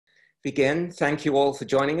begin, thank you all for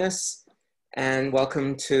joining us and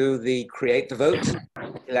welcome to the Create the Vote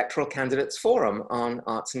Electoral Candidates Forum on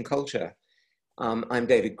Arts and Culture. I'm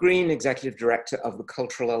David Green, Executive Director of the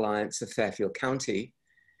Cultural Alliance of Fairfield County.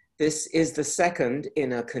 This is the second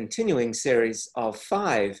in a continuing series of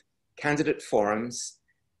 5 candidate forums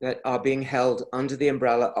that are being held under the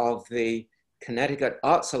umbrella of the Connecticut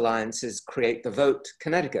Arts Alliance's Create the Vote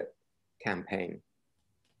Connecticut campaign.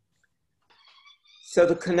 So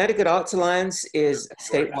the Connecticut Arts Alliance is a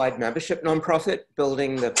statewide membership nonprofit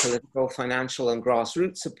building the political, financial, and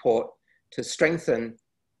grassroots support to strengthen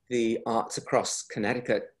the arts across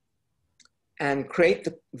Connecticut. And Create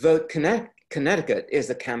the Vote Connecticut is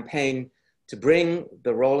a campaign to bring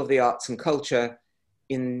the role of the arts and culture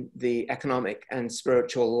in the economic and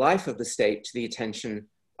spiritual life of the state to the attention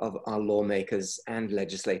of our lawmakers and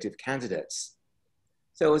legislative candidates.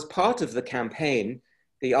 So as part of the campaign,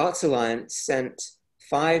 the Arts Alliance sent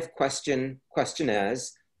 5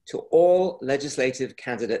 questionnaires to all legislative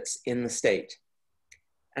candidates in the state.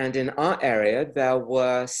 And in our area, there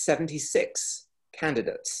were 76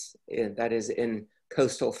 candidates, that is in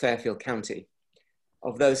coastal Fairfield County.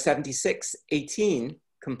 Of those 76, 18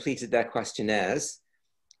 completed their questionnaires.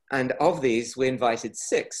 And of these, we invited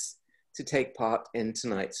 6 to take part in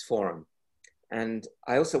tonight's forum. And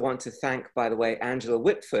I also want to thank, by the way, Angela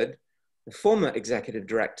Whitford, the former executive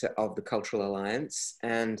director of the Cultural Alliance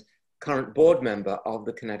and current board member of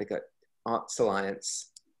the Connecticut Arts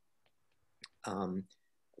Alliance,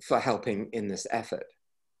 for helping in this effort.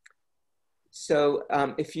 So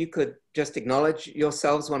if you could just acknowledge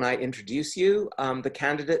yourselves when I introduce you. The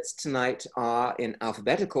candidates tonight are in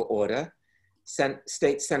alphabetical order.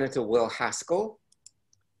 State Senator Will Haskell,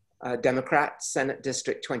 Democrat, Senate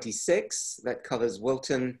District 26, that covers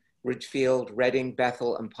Wilton, Ridgefield, Reading,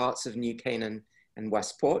 Bethel, and parts of New Canaan and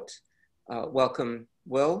Westport. Welcome,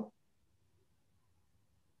 Will.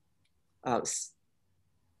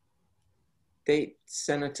 State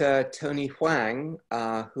Senator Tony Hwang,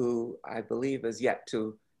 who I believe is yet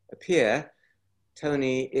to appear.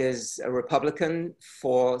 Tony is a Republican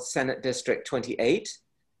for Senate District 28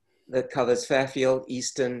 that covers Fairfield,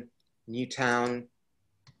 Easton, Newtown,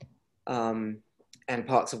 and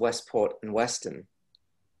parts of Westport and Weston.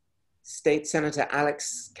 State Senator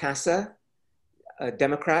Alex Kasser, a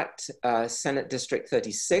Democrat, Senate District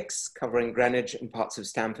 36, covering Greenwich and parts of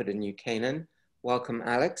Stamford and New Canaan. Welcome,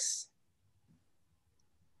 Alex.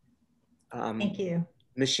 Thank you.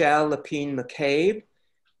 Michelle Lapine McCabe,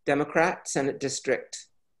 Democrat, Senate District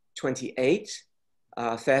 28,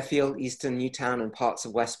 Fairfield, Easton, Newtown, and parts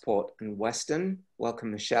of Westport and Weston.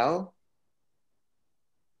 Welcome, Michelle.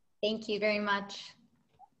 Thank you very much.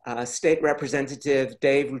 State Representative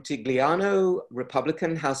Dave Rutigliano,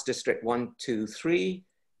 Republican, House District 123,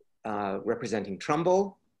 representing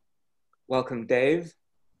Trumbull. Welcome, Dave.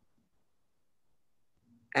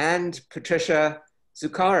 And Patrizia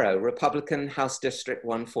Zucaro, Republican, House District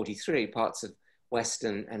 143, parts of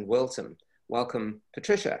Weston and Wilton. Welcome,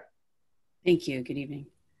 Patrizia. Thank you. Good evening.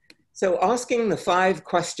 So asking the 5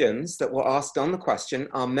 questions that were asked on the question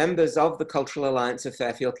are members of the Cultural Alliance of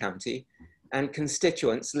Fairfield County and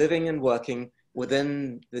constituents living and working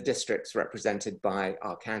within the districts represented by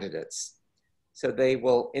our candidates. So they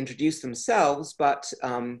will introduce themselves, but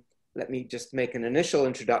let me just make an initial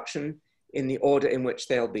introduction in the order in which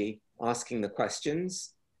they'll be asking the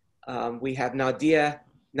questions. We have Nadia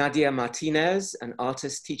Martinez, an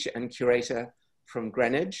artist, teacher, and curator from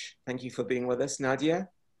Greenwich. Thank you for being with us, Nadia.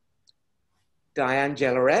 Diane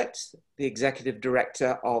Jellerette, the executive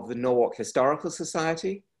director of the Norwalk Historical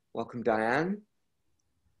Society. Welcome, Diane.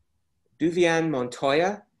 Duvian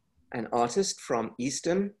Montoya, an artist from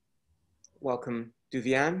Easton. Welcome,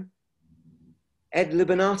 Duvian. Ed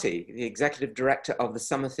Libonati, the executive director of the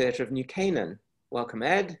Summer Theatre of New Canaan. Welcome,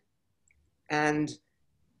 Ed. And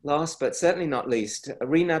last but certainly not least,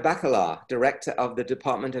 Irina Bakalar, director of the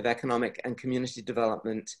Department of Economic and Community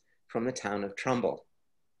Development from the town of Trumbull.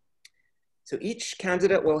 So each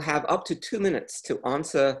candidate will have up to 2 minutes to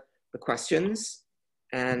answer the questions,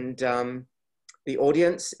 and the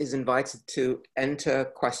audience is invited to enter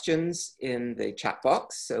questions in the chat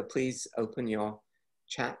box, so please open your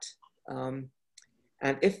chat. And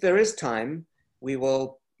if there is time, we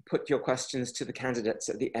will put your questions to the candidates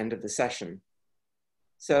at the end of the session.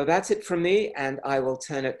 So that's it from me, and I will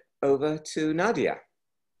turn it over to Nadia.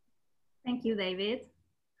 Thank you, David.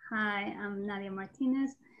 Hi, I'm Nadia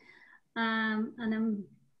Martinez, and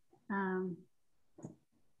I'm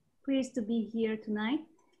pleased to be here tonight.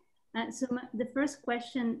 So the first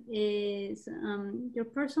question is your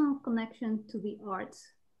personal connection to the arts,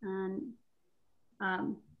 and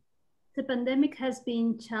the pandemic has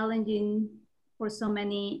been challenging for so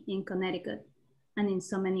many in Connecticut and in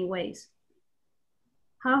so many ways.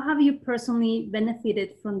 How have you personally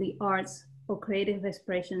benefited from the arts or creative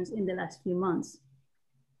expressions in the last few months?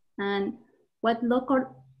 And what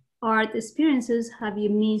local art experiences have you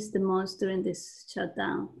missed the most during this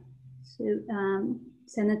shutdown? So,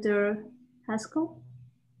 Senator Haskell?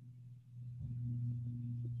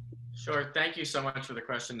 Sure, thank you so much for the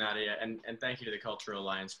question, Nadia, and thank you to the Cultural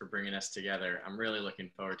Alliance for bringing us together. I'm really looking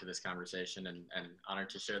forward to this conversation and honored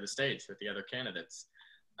to share the stage with the other candidates.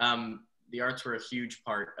 The arts were a huge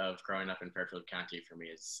part of growing up in Fairfield County for me.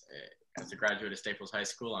 As a graduate of Staples High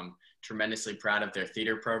School, I'm tremendously proud of their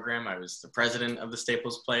theater program. I was the president of the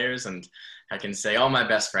Staples Players, and I can say all my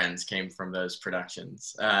best friends came from those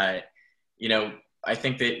productions. You know, I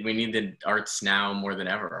think that we need the arts now more than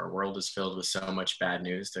ever. Our world is filled with so much bad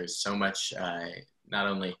news. There's so much, not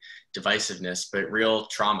only divisiveness, but real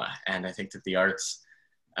trauma. And I think that the arts,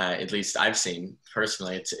 at least I've seen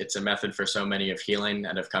personally, it's a method for so many of healing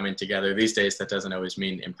and of coming together. These days, that doesn't always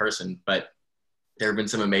mean in person, but there have been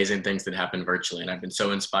some amazing things that happen virtually. And I've been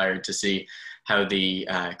so inspired to see how the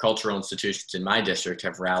cultural institutions in my district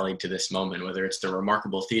have rallied to this moment, whether it's the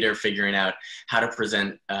remarkable theater figuring out how to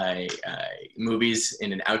present movies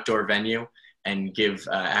in an outdoor venue and give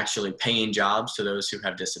actually paying jobs to those who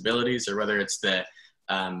have disabilities, or whether it's the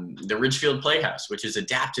Ridgefield Playhouse, which has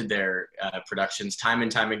adapted their productions time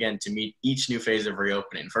and time again to meet each new phase of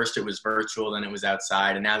reopening. First it was virtual, then it was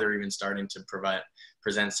outside, and now they're even starting to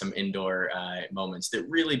present some indoor moments that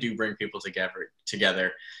really do bring people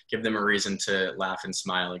together, give them a reason to laugh and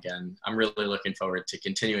smile again. I'm really looking forward to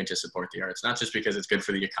continuing to support the arts, not just because it's good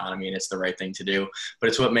for the economy and it's the right thing to do, but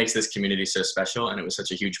it's what makes this community so special, and it was such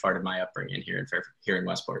a huge part of my upbringing here in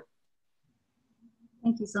Westport.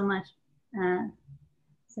 Thank you so much,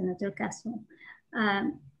 Senator Kasser.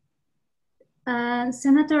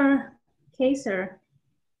 Senator Kasser,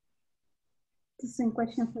 this is a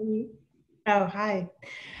question for you. Oh, hi.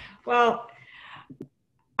 Well,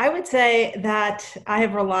 I would say that I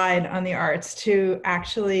have relied on the arts to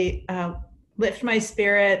actually lift my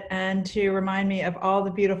spirit and to remind me of all the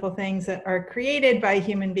beautiful things that are created by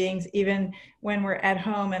human beings, even when we're at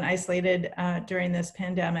home and isolated during this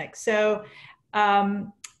pandemic. So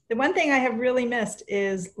the one thing I have really missed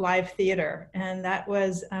is live theater. And that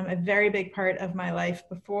was a very big part of my life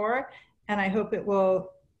before. And I hope it will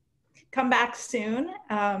come back soon,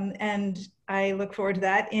 and I look forward to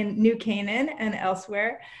that in New Canaan and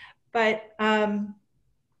elsewhere. But I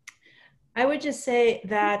would just say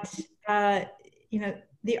that you know,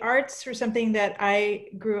 the arts were something that I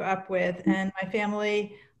grew up with, and my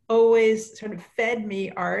family always sort of fed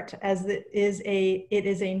me art as it is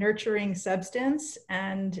a nurturing substance,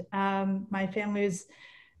 and my family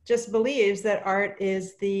just believes that art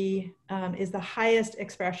is the highest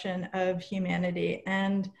expression of humanity.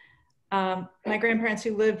 And my grandparents,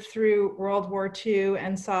 who lived through World War II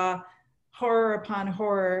and saw horror upon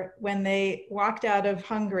horror, when they walked out of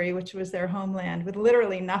Hungary, which was their homeland, with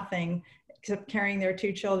literally nothing except carrying their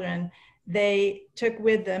 2 children, they took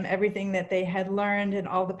with them everything that they had learned and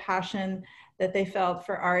all the passion that they felt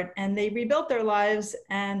for art, and they rebuilt their lives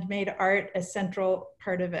and made art a central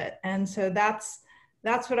part of it. And so that's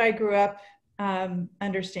what I grew up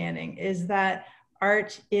understanding, is that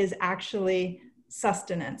art is actually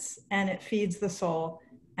sustenance, and it feeds the soul.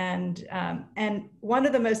 And one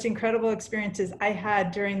of the most incredible experiences I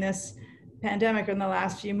had during this pandemic in the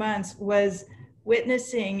last few months was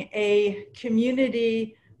witnessing a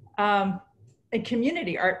community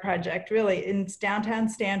art project, really, in downtown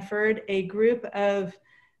Stamford. A group of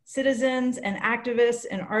citizens and activists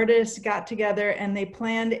and artists got together and they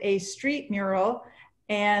planned a street mural,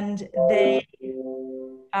 and they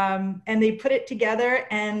put it together,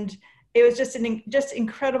 and it was just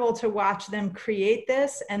incredible to watch them create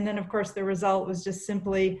this. And then of course the result was just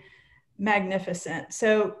simply magnificent.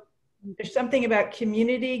 So there's something about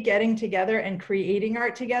community getting together and creating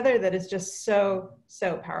art together that is just so,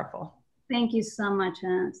 so powerful. Thank you so much,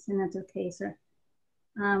 Senator Kasser.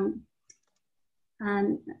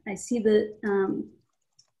 And I see that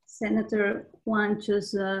Senator Hwang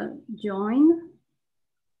just joined,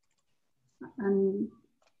 and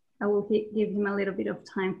I will give him a little bit of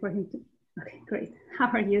time for him to, okay, great.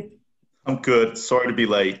 How are you? I'm good, sorry to be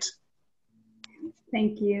late.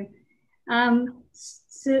 Thank you.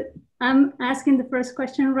 So I'm asking the first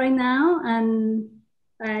question right now, and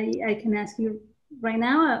I can ask you right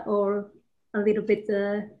now or a little bit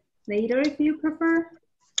later if you prefer.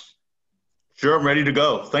 Sure, I'm ready to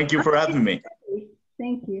go. Thank you for having me.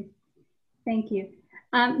 Thank you. Thank you.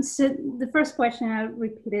 So the first question, I'll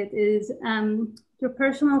repeat it, is your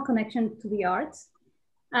personal connection to the arts.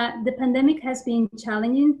 The pandemic has been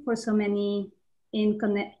challenging for so many in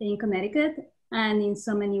Connecticut and in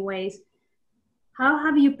so many ways. How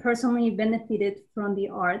have you personally benefited from the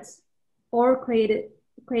arts or creative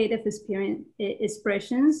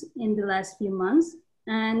expressions in the last few months?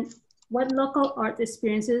 And what local art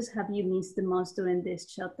experiences have you missed the most during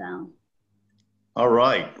this shutdown? All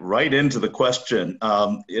right into the question.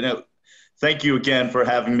 Thank you again for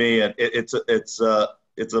having me. It's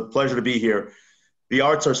a pleasure to be here. The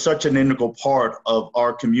arts are such an integral part of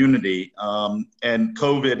our community, and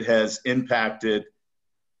COVID has impacted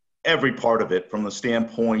every part of it from the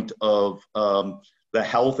standpoint of the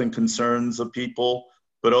health and concerns of people,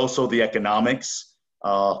 but also the economics.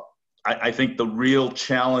 I think the real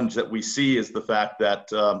challenge that we see is the fact that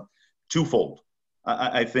twofold.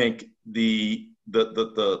 I think the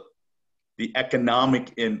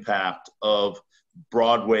economic impact of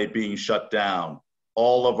Broadway being shut down,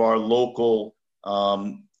 all of our local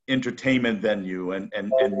entertainment venue and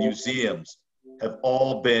museums have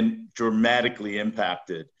all been dramatically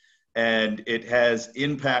impacted. And it has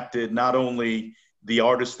impacted not only the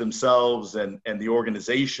artists themselves and the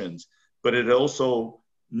organizations, but it also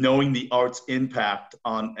knowing the arts impact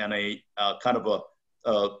on a kind of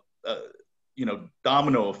a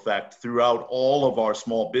domino effect throughout all of our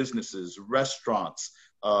small businesses, restaurants,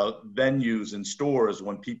 venues and stores.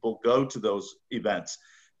 When people go to those events,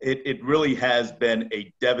 it really has been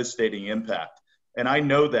a devastating impact. And I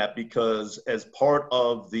know that because as part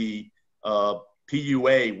of the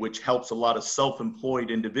PUA, which helps a lot of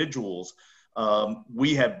self-employed individuals,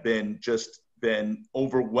 we have been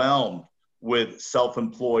overwhelmed with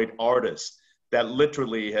self-employed artists that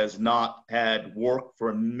literally has not had work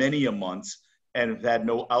for many a months and have had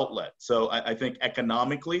no outlet. So I think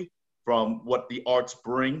economically, from what the arts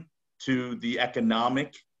bring to the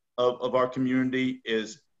economic of our community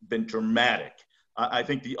has been dramatic. I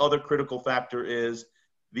think the other critical factor is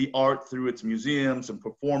the art through its museums and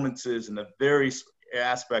performances and the various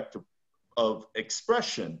aspect of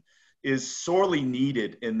expression is sorely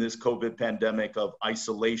needed in this COVID pandemic of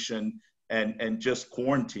isolation and just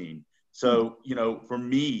quarantine. So, for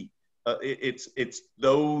me, it's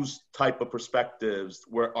those type of perspectives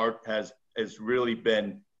where art has really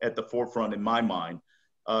been at the forefront in my mind.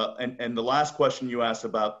 And the last question you asked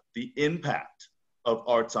about the impact of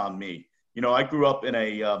arts on me. I grew up in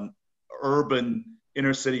a urban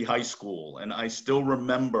inner city high school, and I still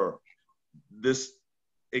remember this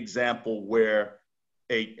example where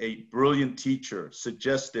a brilliant teacher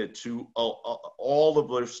suggested to all of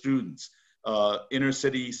their students, inner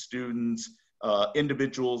city students,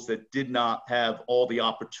 individuals that did not have all the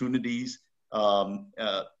opportunities,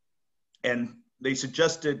 and they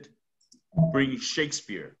suggested bringing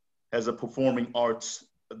Shakespeare as a performing arts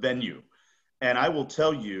venue. And I will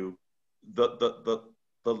tell you, the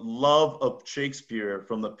love of Shakespeare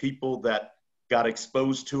from the people that got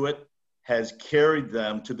exposed to it has carried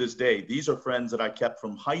them to this day. These are friends that I kept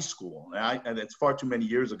from high school, and it's far too many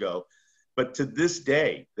years ago. But to this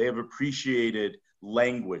day, they have appreciated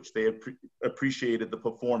language. They have appreciated the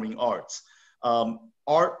performing arts.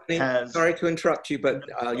 Art has... Sorry to interrupt you, but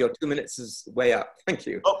your 2 minutes is way up. Thank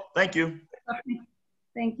you. Oh, thank you. Okay.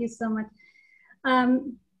 Thank you so much.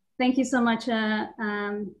 Thank you so much,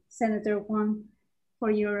 Senator Hwang,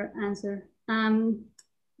 for your answer.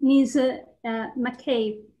 Ms.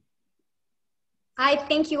 McCabe. Hi,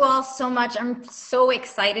 thank you all so much. I'm so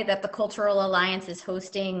excited that the Cultural Alliance is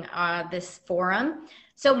hosting this forum.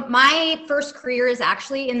 So my first career is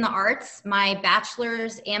actually in the arts. My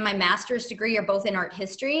bachelor's and my master's degree are both in art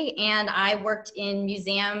history, and I worked in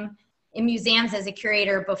museums as a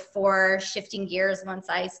curator before shifting gears once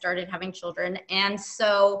I started having children. And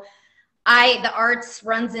so the arts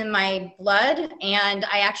runs in my blood, and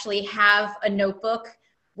I actually have a notebook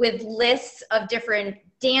with lists of different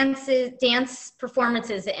dance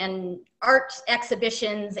performances and art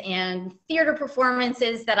exhibitions and theater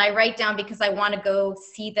performances that I write down because I want to go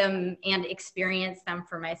see them and experience them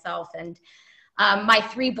for myself. And my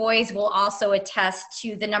 3 boys will also attest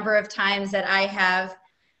to the number of times that I have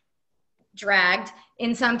dragged,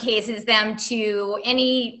 in some cases, them to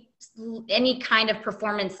any kind of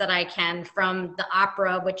performance that I can, from the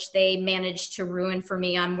opera, which they managed to ruin for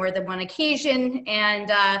me on more than one occasion,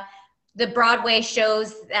 and the Broadway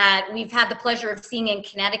shows that we've had the pleasure of seeing in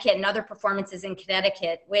Connecticut and other performances in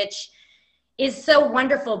Connecticut, which is so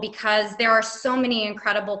wonderful because there are so many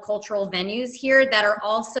incredible cultural venues here that are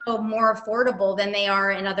also more affordable than they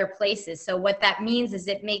are in other places. So what that means is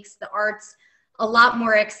it makes the arts a lot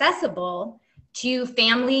more accessible to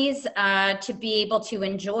families to be able to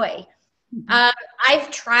enjoy.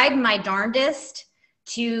 I've tried my darndest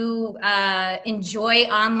to enjoy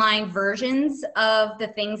online versions of the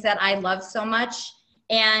things that I love so much.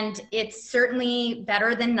 And it's certainly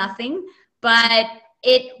better than nothing, but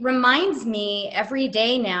it reminds me every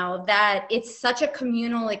day now that it's such a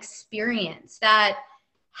communal experience, that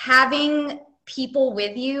having people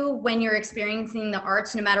with you when you're experiencing the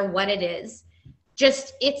arts, no matter what it is,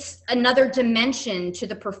 just it's another dimension to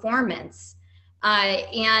the performance.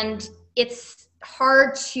 And it's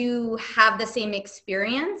hard to have the same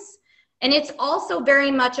experience. And it's also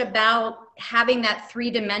very much about having that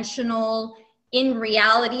three-dimensional in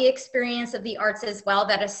reality experience of the arts as well,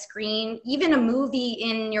 that a screen, even a movie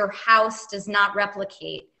in your house, does not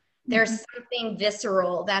replicate. There's something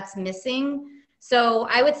visceral that's missing. So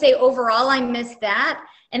I would say overall, I miss that.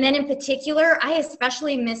 And then in particular, I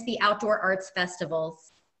especially miss the outdoor arts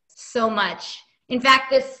festivals so much. In fact,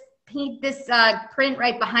 this print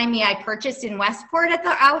right behind me, I purchased in Westport at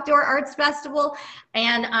the Outdoor Arts Festival.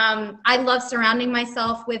 And I love surrounding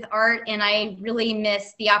myself with art, and I really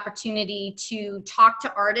miss the opportunity to talk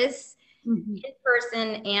to artists in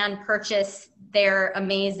person and purchase their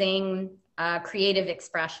amazing creative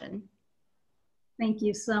expression. Thank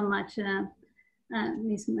you so much,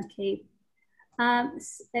 Ms. McCabe.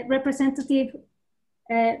 Representative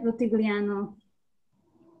Rutigliano.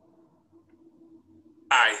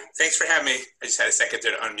 Hi, thanks for having me. I just had a second to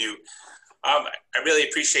unmute. I really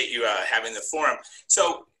appreciate you having the forum.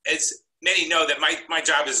 So as many know, that my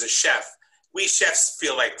job is a chef. We chefs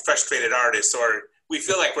feel like frustrated artists, or we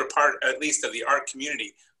feel like we're part, at least, of the art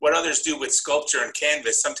community. What others do with sculpture and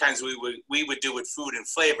canvas, sometimes we would do with food and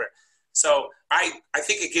flavor. So I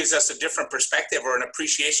think it gives us a different perspective or an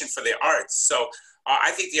appreciation for the arts. So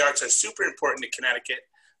I think the arts are super important to Connecticut.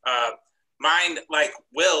 Mine, like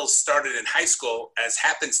Will's, started in high school. As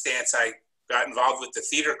happenstance, I got involved with the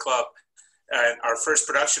theater club. Our first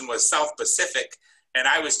production was South Pacific, and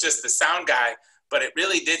I was just the sound guy, but it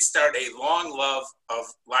really did start a long love of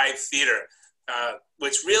live theater,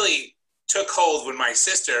 which really took hold when my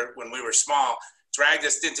sister, when we were small, dragged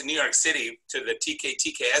us into New York City to the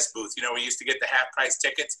TKS booth. You know, we used to get the half price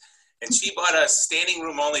tickets, and she bought us standing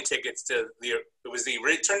room only tickets to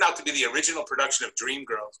it turned out to be the original production of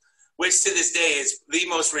Dreamgirls, which to this day is the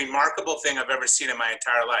most remarkable thing I've ever seen in my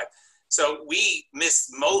entire life. So we miss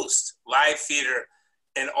most live theater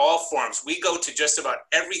in all forms. We go to just about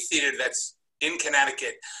every theater that's in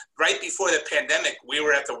Connecticut. Right before the pandemic, we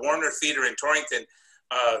were at the Warner Theater in Torrington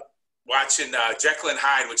watching Jekyll and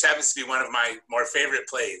Hyde, which happens to be one of my more favorite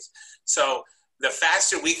plays. So the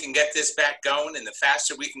faster we can get this back going, and the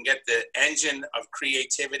faster we can get the engine of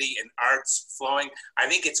creativity and arts flowing, I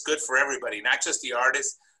think it's good for everybody, not just the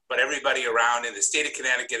artists, but everybody around in the state of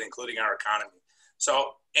Connecticut, including our economy. So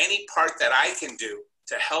any part that I can do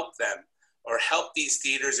to help them, or help these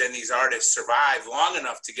theaters and these artists survive long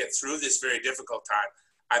enough to get through this very difficult time,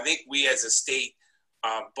 I think we as a state,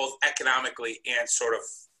 both economically and sort of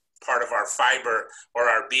part of our fiber or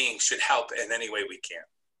our being, should help in any way we can.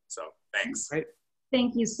 So thanks. Great.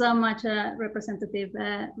 Thank you so much, Representative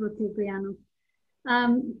Rutigliano.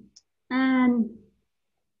 And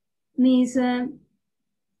Ms.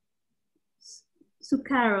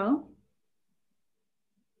 Zucaro.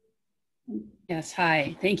 Yes,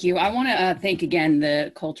 hi, thank you. I want to thank again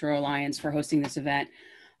the Cultural Alliance for hosting this event.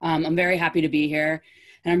 I'm very happy to be here,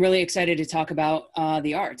 and I'm really excited to talk about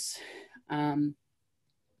the arts.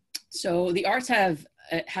 So the arts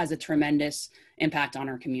has a tremendous impact on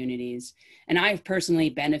our communities, and I've personally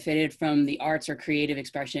benefited from the arts or creative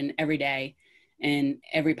expression every day in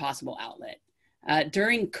every possible outlet.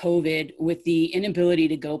 During COVID, with the inability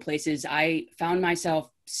to go places, I found myself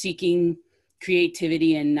seeking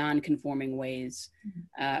creativity in non-conforming ways.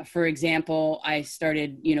 For example, I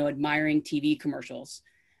started, admiring TV commercials.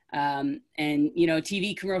 And,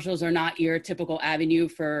 TV commercials are not your typical avenue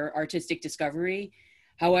for artistic discovery.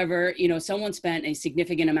 However, someone spent a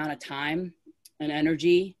significant amount of time and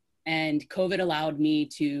energy, and COVID allowed me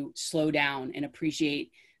to slow down and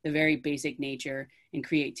appreciate the very basic nature and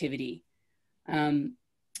creativity.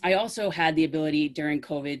 I also had the ability during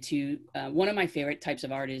COVID to, one of my favorite types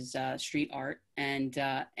of art is street art. And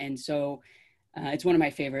so it's one of my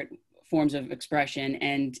favorite forms of expression.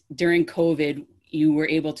 And during COVID, you were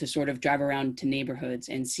able to sort of drive around to neighborhoods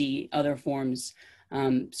and see other forms.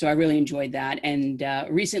 So I really enjoyed that. And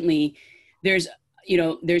recently there's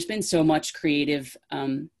been so much creative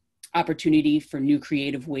opportunity for new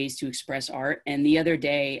creative ways to express art. And the other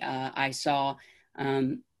day I saw,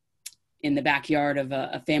 in the backyard of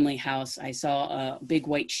a family house, I saw a big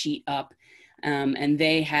white sheet up, and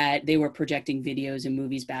they were projecting videos and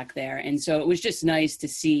movies back there. And so it was just nice to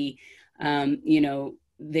see,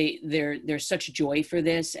 there's such joy for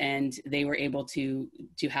this, and they were able to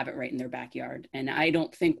have it right in their backyard. And I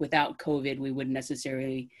don't think without COVID, we would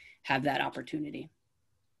necessarily have that opportunity.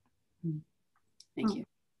 Thank you.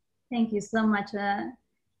 Thank you so much,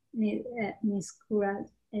 Ms.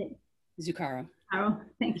 Zucaro.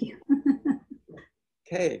 Thank you.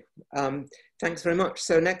 Okay, thanks very much.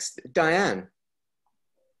 So next, Diane.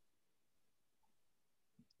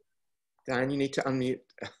 Diane, you need to unmute.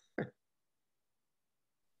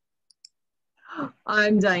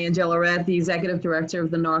 I'm Diane Jellerette, the Executive Director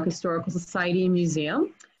of the Norwalk Historical Society and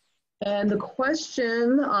Museum. And the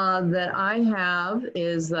question that I have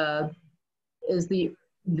is the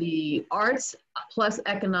arts plus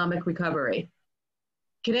economic recovery.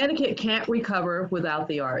 Connecticut can't recover without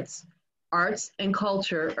the arts. Arts and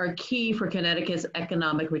culture are key for Connecticut's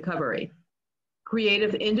economic recovery.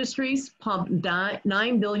 Creative industries pump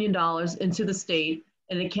 $9 billion into the state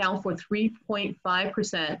and account for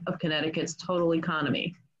 3.5% of Connecticut's total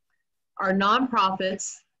economy. Our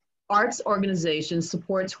nonprofits, arts organizations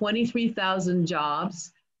support 23,000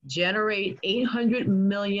 jobs, generate $800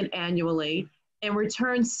 million annually, and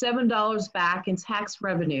return $7 back in tax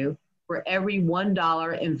revenue for every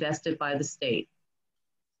 $1 invested by the state.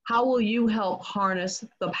 How will you help harness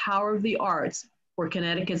the power of the arts for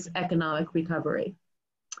Connecticut's economic recovery?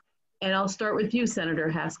 And I'll start with you, Senator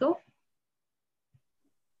Haskell.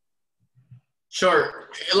 Sure.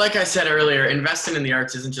 Like I said earlier, investing in the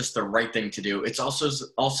arts isn't just the right thing to do. It's also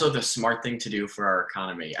the smart thing to do for our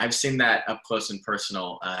economy. I've seen that up close and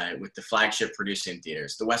personal with the flagship producing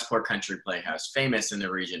theaters, the Westport Country Playhouse, famous in the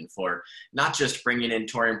region for not just bringing in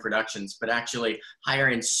touring productions, but actually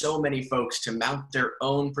hiring so many folks to mount their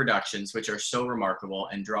own productions, which are so remarkable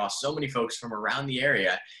and draw so many folks from around the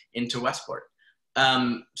area into Westport.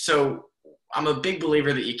 So I'm a big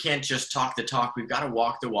believer that you can't just talk the talk. We've got to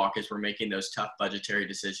walk the walk as we're making those tough budgetary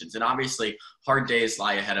decisions. And obviously, hard days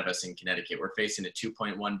lie ahead of us in Connecticut. We're facing a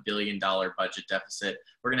 $2.1 billion budget deficit.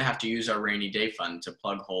 We're going to have to use our rainy day fund to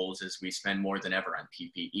plug holes as we spend more than ever on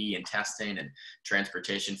PPE and testing and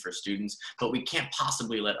transportation for students. But we can't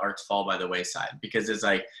possibly let arts fall by the wayside, because as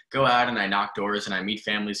I go out and I knock doors and I meet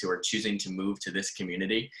families who are choosing to move to this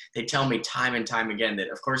community, they tell me time and time again that,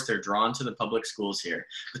 of course, they're drawn to the public schools here,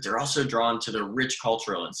 but they're also drawn to the rich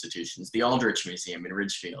cultural institutions, the Aldrich Museum in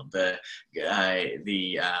Ridgefield,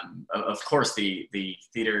 of course, the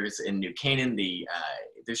theaters in New Canaan.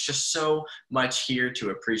 There's just so much here to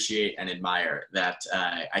appreciate and admire that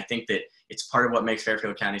I think that it's part of what makes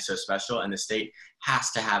Fairfield County so special, and the state has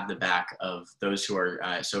to have the back of those who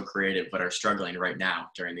are so creative but are struggling right now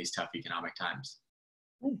during these tough economic times.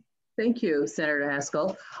 Thank you, Senator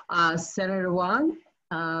Haskell. Senator Hwang,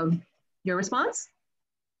 your response?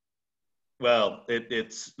 Well,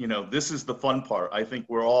 it's, you know, this is the fun part. I think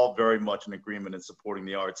we're all very much in agreement in supporting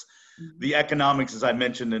the arts. Mm-hmm. The economics, as I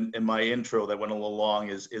mentioned in my intro that went a little long,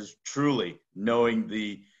 is truly knowing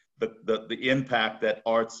the impact that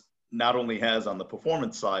arts not only has on the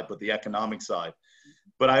performance side, but the economic side.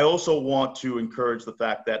 But I also want to encourage the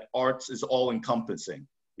fact that arts is all encompassing.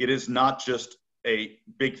 It is not just a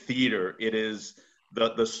big theater. It is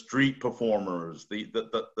the street performers, the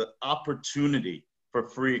opportunity for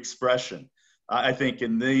free expression. I think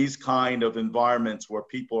in these kind of environments where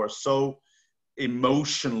people are so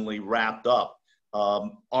emotionally wrapped up,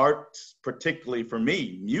 art, particularly for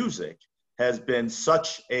me, music, has been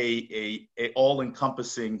such a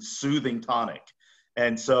all-encompassing, soothing tonic.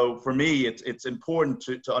 And so for me, it's important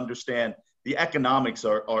to understand the economics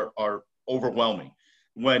are overwhelming.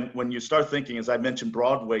 When you start thinking, as I mentioned,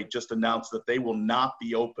 Broadway just announced that they will not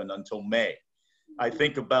be open until May. I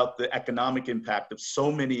think about the economic impact of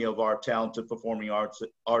so many of our talented performing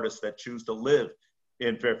artists that choose to live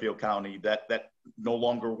in Fairfield County that no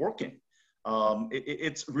longer working.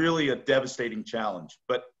 It's really a devastating challenge.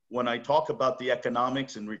 But when I talk about the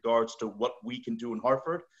economics in regards to what we can do in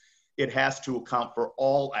Hartford, it has to account for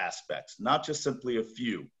all aspects, not just simply a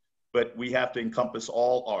few, but we have to encompass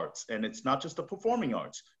all arts. And it's not just the performing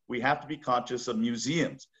arts. We have to be conscious of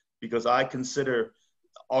museums, because I consider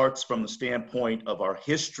arts from the standpoint of our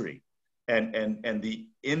history and the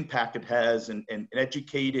impact it has in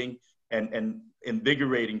educating and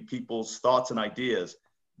invigorating people's thoughts and ideas.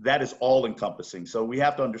 That is all encompassing. So we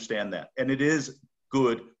have to understand that. And it is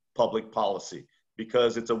good public policy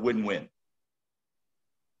because it's a win-win.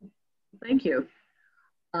 Thank you.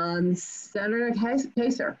 Senator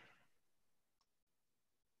Kasser.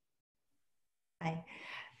 Hi.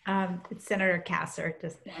 It's Senator Kasser.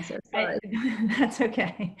 Sorry. That's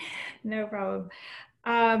okay. No problem.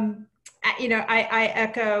 I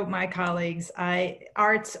echo my colleagues.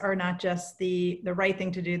 Arts are not just the right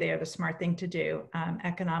thing to do, they are the smart thing to do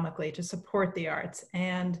economically to support the arts.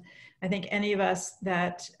 And I think any of us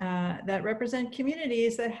that represent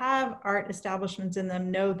communities that have art establishments in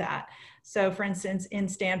them know that. So for instance, in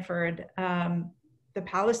Stanford, the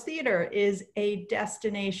Palace Theater is a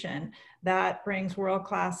destination that brings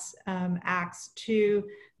world-class acts to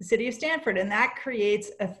the city of Stanford, and that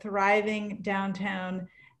creates a thriving downtown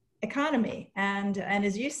economy. And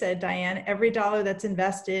as you said, Diane, every dollar that's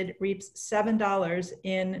invested reaps $7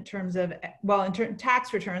 in terms of, well, in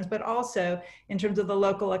tax returns, but also in terms of the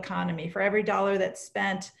local economy. For every dollar that's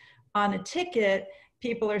spent on a ticket,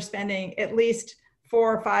 people are spending at least $4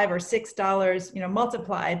 or $5 or $6,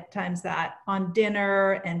 multiplied times that on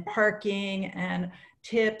dinner and parking and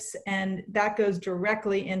tips, and that goes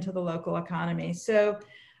directly into the local economy. So,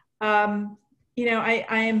 I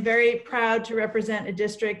am very proud to represent a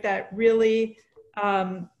district that really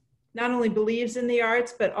not only believes in the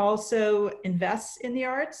arts, but also invests in the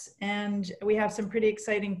arts. And we have some pretty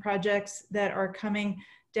exciting projects that are coming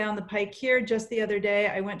down the pike here. Just the other day,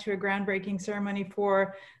 I went to a groundbreaking ceremony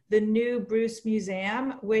for the new Bruce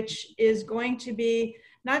Museum, which is going to be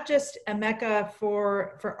not just a mecca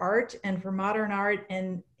for art and for modern art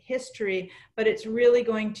and history, but it's really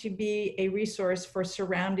going to be a resource for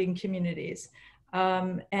surrounding communities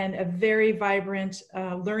and a very vibrant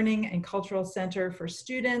learning and cultural center for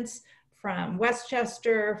students from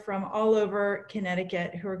Westchester, from all over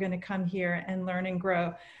Connecticut who are going to come here and learn and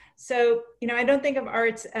grow. So, I don't think of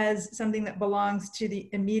arts as something that belongs to the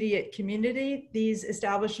immediate community. These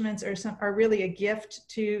establishments are really a gift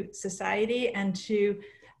to society and to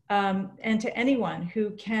anyone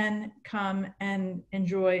who can come and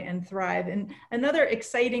enjoy and thrive. And another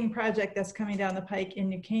exciting project that's coming down the pike in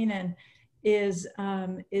New Canaan is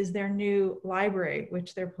their new library,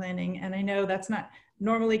 which they're planning. And I know that's not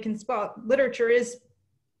normally literature is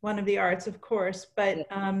one of the arts, of course, but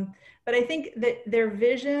I think that their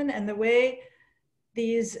vision and the way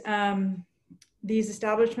these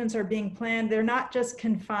establishments are being planned, they're not just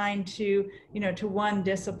confined to one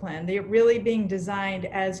discipline. They're really being designed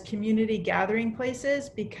as community gathering places,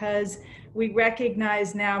 because we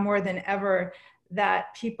recognize now more than ever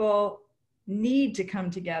that people need to come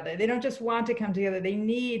together. They don't just want to come together, they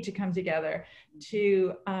need to come together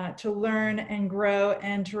to learn and grow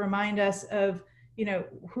and to remind us of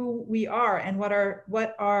who we are and what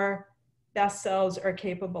our best selves are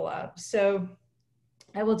capable of. So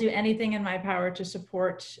I will do anything in my power to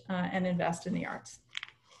support and invest in the arts.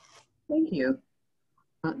 Thank you.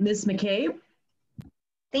 Ms. McCabe?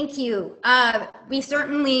 Thank you. We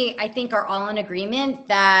certainly, I think, are all in agreement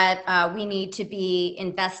that we need to be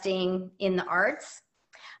investing in the arts.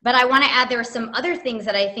 But I want to add there are some other things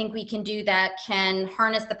that I think we can do that can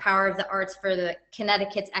harness the power of the arts for the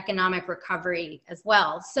Connecticut's economic recovery as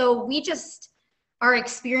well. So we just are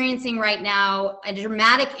experiencing right now a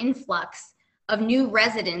dramatic influx of new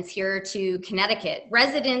residents here to Connecticut.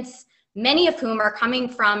 Residents, many of whom are coming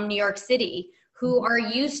from New York City, who are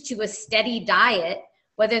used to a steady diet,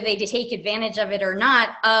 whether they take advantage of it or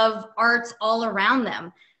not, of arts all around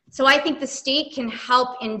them. So I think the state can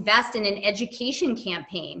help invest in an education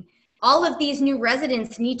campaign. All of these new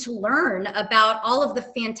residents need to learn about all of the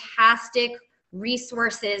fantastic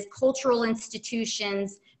resources, cultural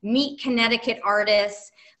institutions, meet Connecticut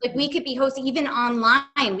artists. Like we could be hosting, even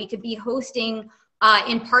online, we could be hosting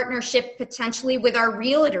in partnership potentially with our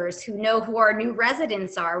realtors who know who our new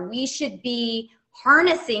residents are. We should be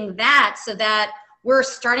harnessing that so that we're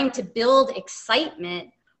starting to build excitement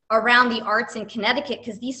around the arts in Connecticut,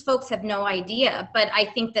 because these folks have no idea, but I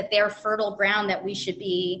think that they're fertile ground that we should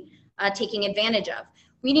be taking advantage of.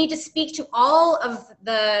 We need to speak to all of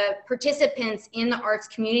the participants in the arts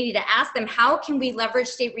community to ask them, how can we leverage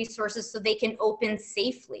state resources so they can open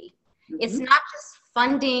safely? It's not just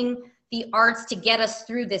funding the arts to get us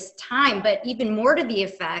through this time, but even more to the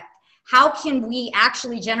effect, how can we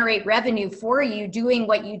actually generate revenue for you doing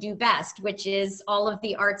what you do best, which is all of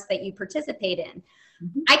the arts that you participate in?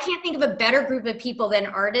 I can't think of a better group of people than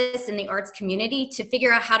artists in the arts community to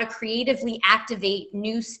figure out how to creatively activate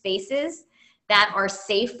new spaces that are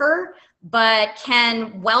safer, but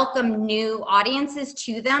can welcome new audiences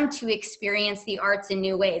to them to experience the arts in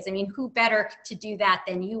new ways. I mean, who better to do that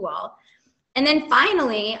than you all? And then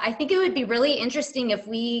finally, I think it would be really interesting if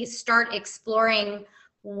we start exploring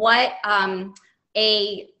what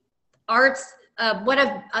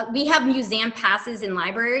we have museum passes in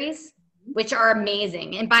libraries, which are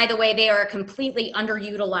amazing. And by the way, they are a completely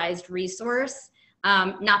underutilized resource.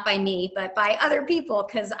 not by me, but by other people,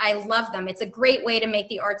 because I love them. It's a great way to make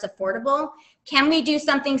the arts affordable. Can we do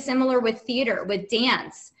something similar with theater, with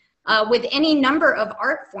dance, with any number of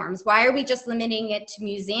art forms? Why are we just limiting it to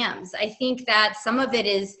museums? I think that some of it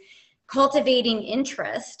is cultivating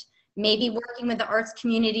interest, maybe working with the arts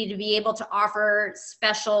community to be able to offer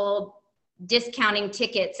special discounting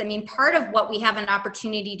tickets. I mean, part of what we have an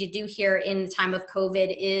opportunity to do here in the time of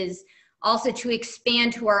COVID is also to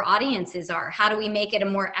expand who our audiences are. How do we make it a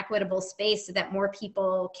more equitable space so that more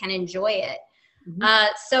people can enjoy it?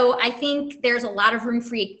 So I think there's a lot of room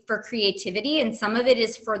for creativity, and some of it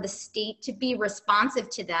is for the state to be responsive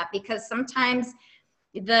to that, because sometimes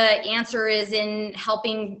the answer is in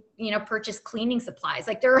helping, purchase cleaning supplies.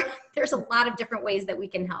 Like there's a lot of different ways that we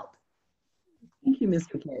can help. Thank you, Ms.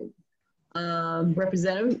 McCabe.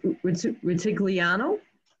 Representative Rutigliano.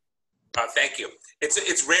 Thank you.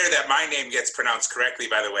 It's rare that my name gets pronounced correctly,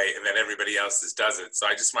 by the way, and that everybody else's doesn't. So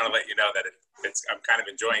I just want to let you know that I'm kind of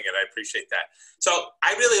enjoying it. I appreciate that. So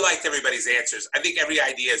I really liked everybody's answers. I think every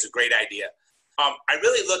idea is a great idea. I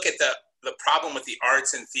really look at the problem with the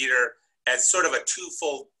arts and theater as sort of a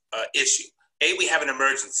twofold issue. A, we have an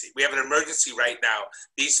emergency. We have an emergency right now.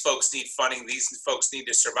 These folks need funding. These folks need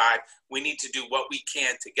to survive. We need to do what we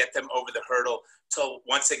can to get them over the hurdle till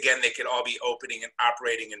once again they can all be opening and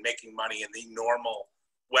operating and making money in the normal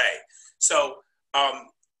way. So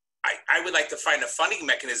I would like to find a funding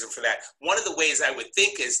mechanism for that. One of the ways I would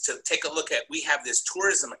think is to take a look at, we have this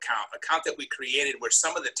tourism account that we created where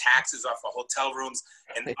some of the taxes off of hotel rooms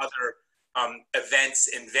and other events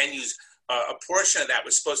and venues, a portion of that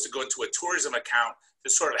was supposed to go into a tourism account to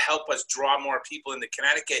sort of help us draw more people into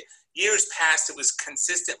Connecticut. Years past, it was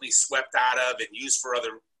consistently swept out of and used for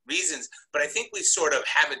other reasons, but I think we sort of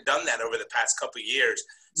haven't done that over the past couple of years.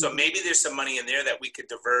 So maybe there's some money in there that we could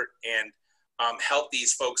divert and help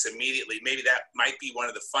these folks immediately. Maybe that might be one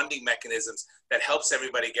of the funding mechanisms that helps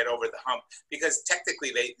everybody get over the hump, because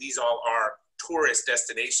technically these all are tourist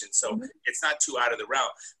destinations, so it's not too out of the realm.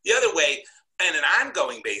 The other way, on an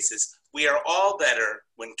ongoing basis, we are all better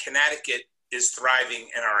when Connecticut is thriving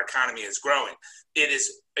and our economy is growing. It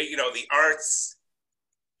is, the arts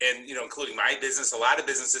and, including my business, a lot of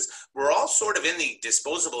businesses, we're all sort of in the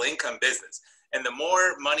disposable income business. And the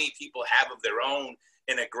more money people have of their own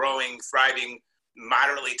in a growing, thriving,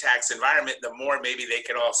 moderately taxed environment, the more maybe they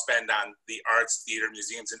could all spend on the arts, theater,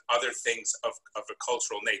 museums, and other things of a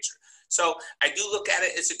cultural nature. So I do look at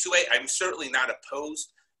it as a two-way. I'm certainly not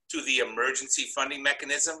opposed to the emergency funding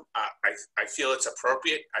mechanism. I feel it's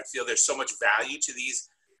appropriate. I feel there's so much value to these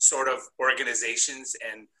sort of organizations,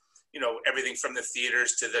 and everything from the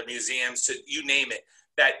theaters to the museums to you name it,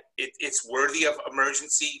 that it's worthy of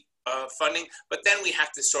emergency funding. But then we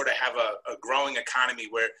have to sort of have a growing economy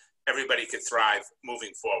where everybody could thrive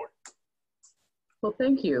moving forward. Well,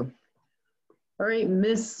 thank you. All right,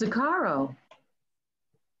 Ms. Zucaro,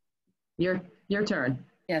 your turn.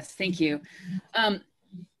 Yes, thank you.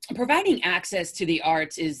 Providing access to the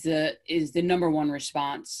arts is the number one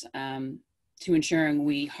response to ensuring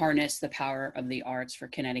we harness the power of the arts for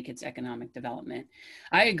Connecticut's economic development.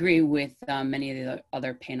 I agree with many of the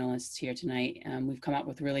other panelists here tonight. We've come up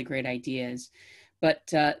with really great ideas,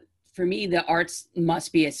 but for me, the arts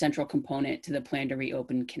must be a central component to the plan to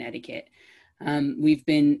reopen Connecticut. We've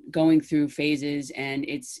been going through phases, and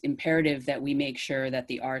it's imperative that we make sure that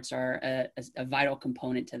the arts are a vital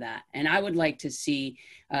component to that. And I would like to see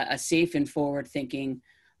a safe and forward-thinking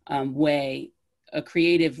way,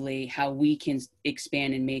 creatively, how we can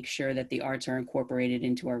expand and make sure that the arts are incorporated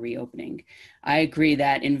into our reopening. I agree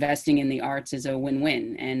that investing in the arts is a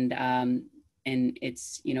win-win, and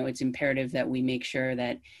it's it's imperative that we make sure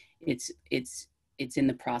that it's in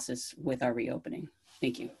the process with our reopening.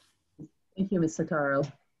 Thank you. Thank you, Ms. Zucaro.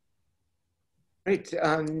 Great.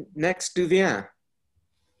 Next, Diane.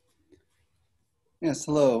 Yes,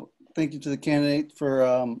 hello. Thank you to the candidate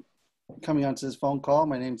for coming onto this phone call.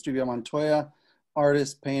 My name is Diane Montoya,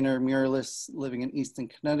 artist, painter, muralist living in Easton,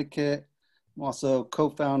 Connecticut. I'm also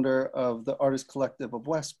co-founder of the Artist Collective of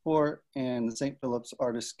Westport and the St. Philip's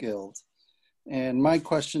Artists Guild. And my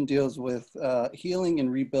question deals with healing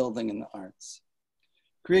and rebuilding in the arts.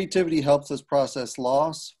 Creativity helps us process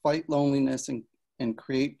loss, fight loneliness, and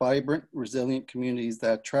create vibrant, resilient communities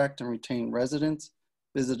that attract and retain residents,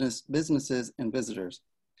 businesses, and visitors.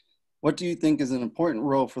 What do you think is an important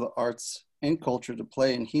role for the arts and culture to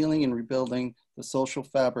play in healing and rebuilding the social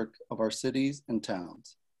fabric of our cities and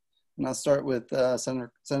towns? And I'll start with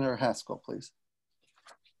Senator Haskell, please.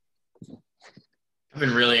 I've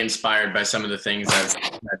been really inspired by some of the things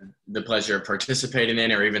that the pleasure of participating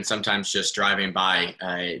in, or even sometimes just driving by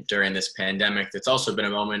during this pandemic. It's also been a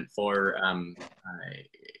moment for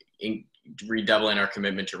redoubling our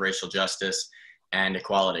commitment to racial justice and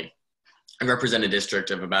equality. I represent a district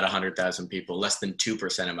of about 100,000 people. Less than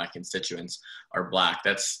 2% of my constituents are Black.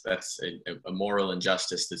 That's a moral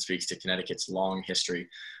injustice that speaks to Connecticut's long history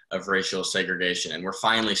of racial segregation. And we're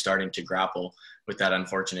finally starting to grapple with that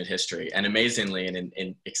unfortunate history. And amazingly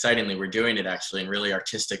and excitingly, we're doing it actually in really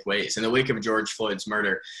artistic ways. In the wake of George Floyd's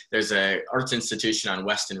murder, there's an arts institution on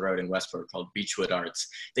Weston Road in Westport called Beechwood Arts.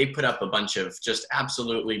 They put up a bunch of just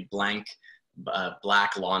absolutely blank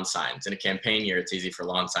black lawn signs. In a campaign year, it's easy for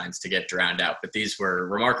lawn signs to get drowned out, but these were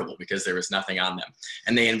remarkable because there was nothing on them.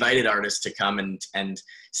 And they invited artists to come and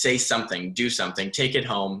say something, do something, take it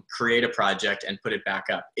home, create a project, and put it back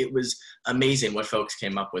up. It was amazing what folks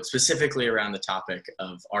came up with, specifically around the topic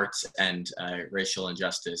of arts and racial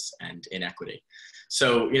injustice and inequity.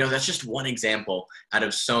 So, you know, that's just one example out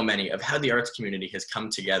of so many of how the arts community has come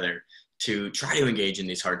together to try to engage in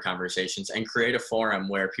these hard conversations and create a forum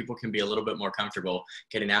where people can be a little bit more comfortable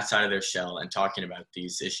getting outside of their shell and talking about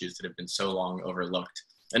these issues that have been so long overlooked.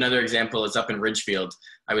 Another example is up in Ridgefield.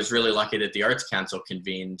 I was really lucky that the Arts Council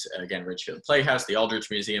convened, again, Ridgefield Playhouse, the Aldrich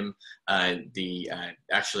Museum,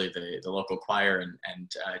 actually the local choir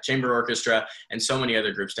and chamber orchestra, and so many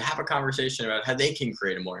other groups to have a conversation about how they can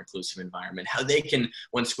create a more inclusive environment, how they can,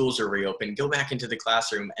 when schools are reopened, go back into the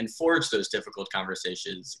classroom and forge those difficult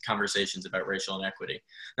conversations about racial inequity.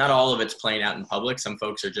 Not all of it's playing out in public. Some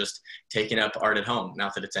folks are just taking up art at home.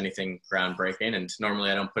 Not that it's anything groundbreaking, and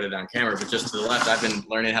normally I don't put it on camera, but just to the left, I've been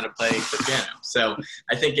learning how to play the piano. So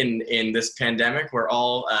I think in this pandemic, we're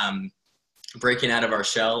all breaking out of our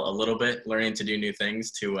shell a little bit, learning to do new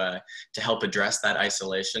things to help address that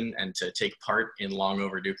isolation and to take part in long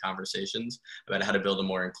overdue conversations about how to build a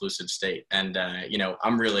more inclusive state. And, you know,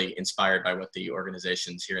 I'm really inspired by what the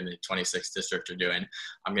organizations here in the 26th district are doing.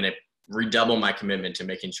 I'm going to redouble my commitment to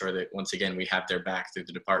making sure that, once again, we have their back through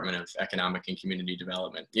the Department of Economic and Community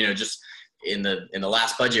Development. You know, just in the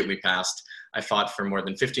last budget we passed, I fought for more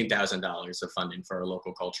than $15,000 of funding for our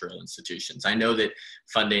local cultural institutions. I know that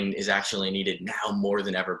funding is actually needed now more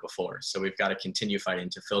than ever before. So we've got to continue fighting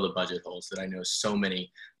to fill the budget holes that I know so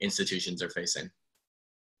many institutions are facing.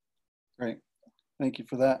 Great. Thank you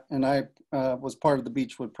for that. And I was part of the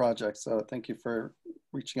Beechwood project, so thank you for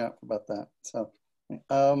reaching out about that. So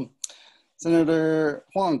Senator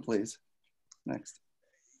Hwang, please. Next.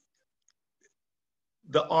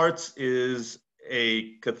 The arts is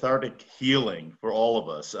a cathartic healing for all of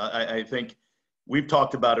us. I think we've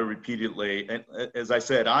talked about it repeatedly. And as I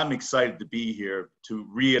said, I'm excited to be here to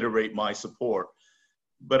reiterate my support,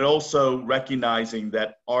 but also recognizing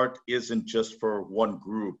that art isn't just for one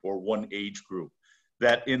group or one age group.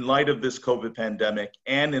 That in light of this COVID pandemic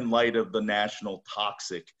and in light of the national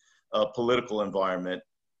toxic political environment,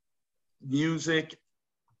 music,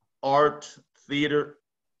 art, theater,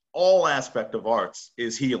 all aspect of arts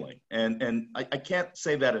is healing. And I can't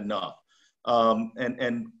say that enough.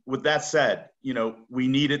 And with that said, you know, we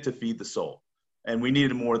need it to feed the soul, and we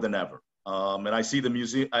need it more than ever. And I see the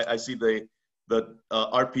museum, I see the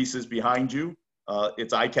art pieces behind you.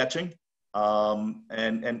 It's eye-catching.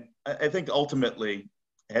 And I think ultimately,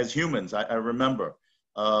 as humans, I remember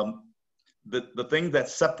the thing that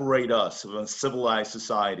separates us from a civilized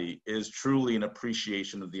society is truly an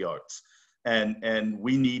appreciation of the arts. And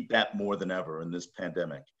we need that more than ever in this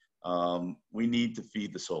pandemic. We need to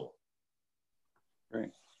feed the soul. Great,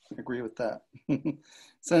 I agree with that.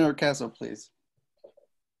 Senator Kasser, please.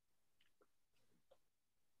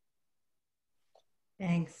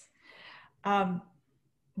 Thanks.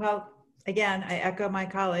 Well, again, I echo my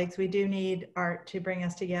colleagues. We do need art to bring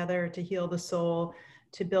us together, to heal the soul,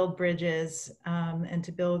 to build bridges, and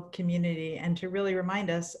to build community, and to really remind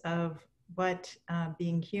us of what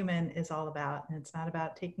being human is all about. And it's not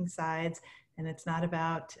about taking sides, and it's not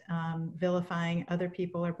about vilifying other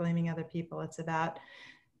people or blaming other people. It's about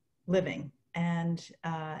living and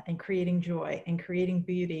creating joy and creating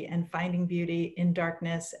beauty and finding beauty in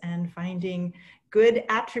darkness and finding good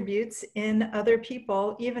attributes in other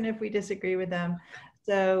people, even if we disagree with them.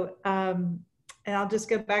 So, and I'll just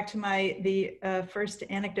go back to the first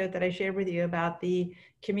anecdote that I shared with you about the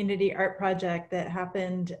community art project that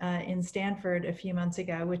happened in Stamford a few months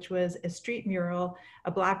ago, which was a street mural,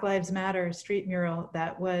 a Black Lives Matter street mural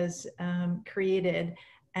that was created.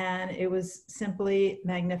 And it was simply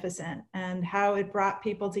magnificent, and how it brought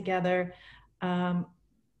people together,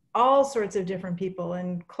 all sorts of different people,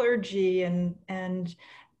 and clergy and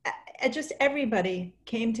just everybody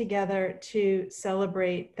came together to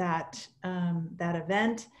celebrate that, that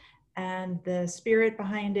event and the spirit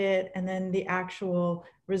behind it, and then the actual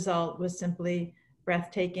result was simply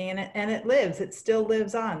breathtaking, and it still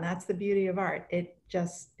lives on. That's the beauty of art. It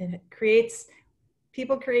creates,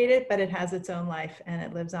 people create it, but it has its own life and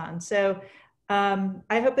it lives on. So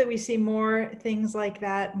I hope that we see more things like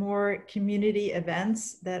that, more community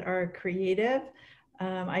events that are creative.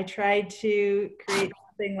 I tried to create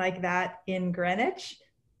something like that in Greenwich.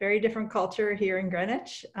 Very different culture here in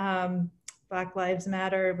Greenwich. Black Lives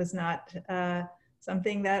Matter was not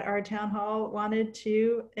something that our town hall wanted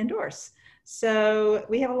to endorse. So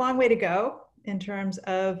we have a long way to go in terms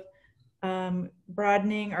of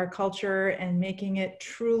broadening our culture and making it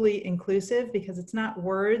truly inclusive, because it's not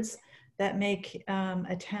words that make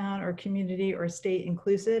a town or community or state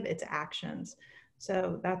inclusive, it's actions.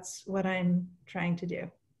 So that's what I'm trying to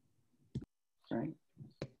do. Great.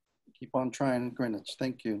 Keep on trying, Greenwich.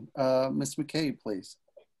 Thank you. Ms. McCabe, please.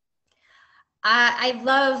 I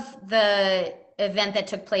love the event that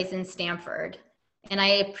took place in Stamford, and I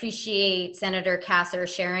appreciate Senator Kasser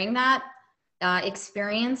sharing that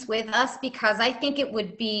experience with us, because I think it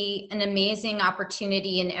would be an amazing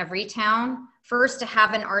opportunity in every town, first to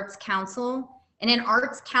have an arts council, and an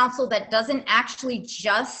arts council that doesn't actually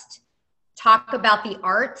just talk about the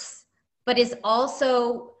arts, but is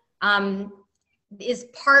also is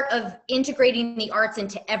part of integrating the arts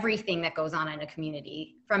into everything that goes on in a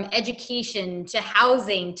community, from education to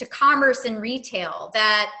housing to commerce and retail.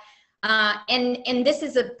 That and this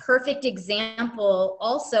is a perfect example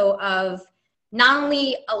also of not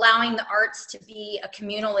only allowing the arts to be a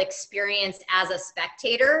communal experience as a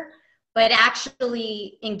spectator, but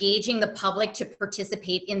actually engaging the public to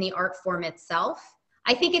participate in the art form itself.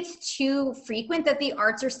 I think it's too frequent that the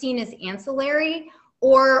arts are seen as ancillary,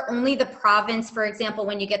 or only the province, for example,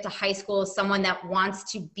 when you get to high school, is someone that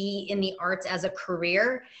wants to be in the arts as a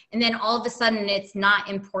career. And then all of a sudden it's not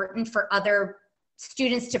important for other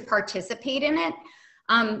students to participate in it.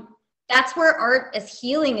 That's where art as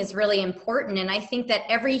healing is really important. And I think that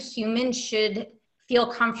every human should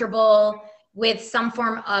feel comfortable with some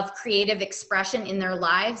form of creative expression in their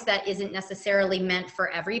lives that isn't necessarily meant for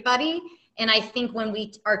everybody. And I think when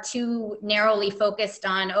we are too narrowly focused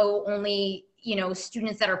on, oh, only, you know,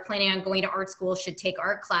 students that are planning on going to art school should take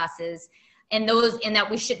art classes, and that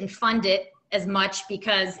we shouldn't fund it as much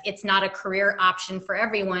because it's not a career option for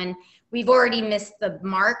everyone, we've already missed the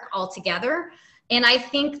mark altogether. And I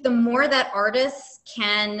think the more that artists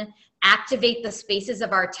can activate the spaces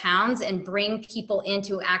of our towns and bring people in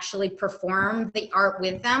to actually perform the art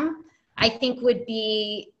with them, I think would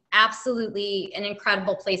be absolutely an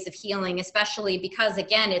incredible place of healing, especially because,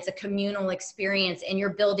 again, it's a communal experience and you're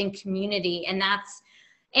building community,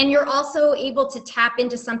 and you're also able to tap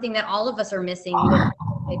into something that all of us are missing with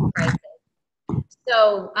the crisis.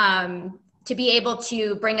 So to be able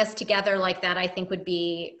to bring us together like that, I think would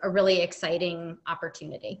be a really exciting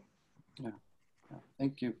opportunity. Yeah.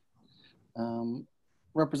 Thank you.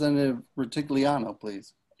 Representative Rutigliano,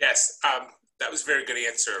 please. Yes, that was a very good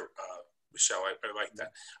answer, Michelle. I like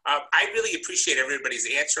that. I really appreciate everybody's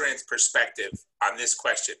answer and perspective on this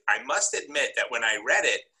question. I must admit that when I read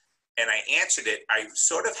it and I answered it, I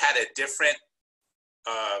sort of had a different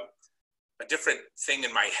thing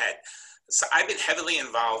in my head. So I've been heavily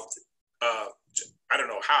involved, I don't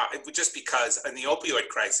know how, just because in the opioid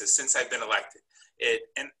crisis since I've been elected.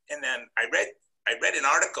 And then I read an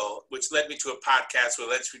article which led me to a podcast, which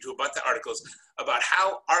led me to a bunch of articles about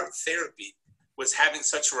how art therapy was having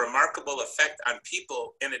such a remarkable effect on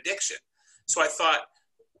people in addiction. So I thought,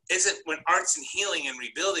 when arts and healing and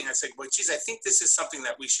rebuilding, I said, well, geez, I think this is something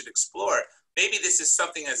that we should explore. Maybe this is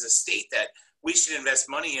something as a state that we should invest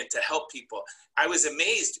money in to help people. I was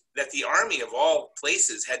amazed that the Army of all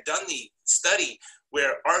places had done the study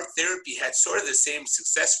where art therapy had sort of the same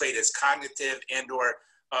success rate as cognitive and or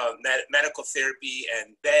medical therapy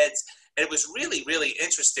and beds. And it was really, really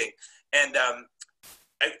interesting. And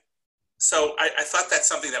so I thought that's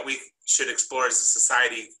something that we should explore as a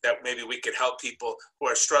society, that maybe we could help people who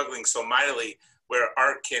are struggling so mightily, where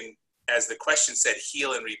art can, as the question said,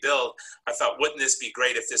 heal and rebuild. I thought, wouldn't this be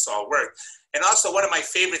great if this all worked? And also, one of my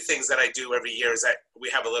favorite things that I do every year is that we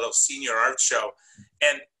have a little senior art show.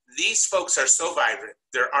 And these folks are so vibrant.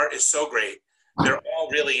 Their art is so great. They're all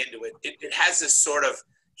really into it. It has this sort of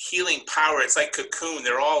healing power. It's like Cocoon.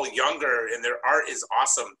 They're all younger and their art is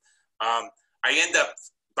awesome. I end up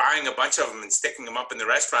buying a bunch of them and sticking them up in the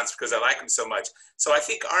restaurants because I like them so much. So I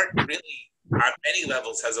think art really, on many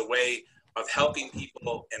levels, has a way of helping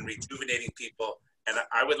people and rejuvenating people. And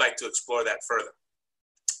I would like to explore that further.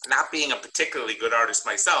 Not being a particularly good artist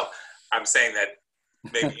myself, I'm saying that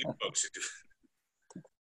maybe you folks should do.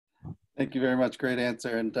 Thank you very much. Great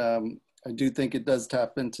answer. And I do think it does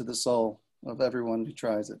tap into the soul of everyone who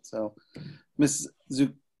tries it. So Ms.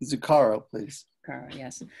 Zucaro, please. Zucaro,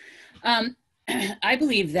 yes. I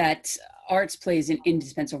believe that arts plays an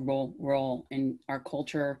indispensable role in our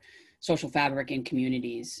culture, social fabric, and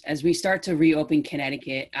communities. As we start to reopen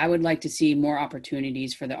Connecticut, I would like to see more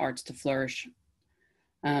opportunities for the arts to flourish,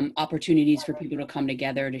 opportunities for people to come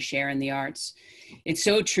together to share in the arts. It's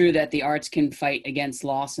so true that the arts can fight against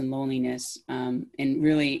loss and loneliness in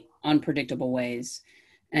really unpredictable ways.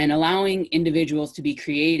 And allowing individuals to be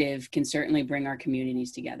creative can certainly bring our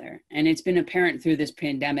communities together. And it's been apparent through this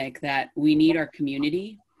pandemic that we need our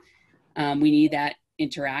community. We need that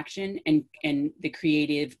interaction, and the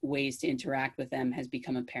creative ways to interact with them has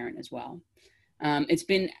become apparent as well. It's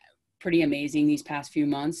been pretty amazing these past few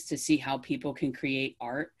months to see how people can create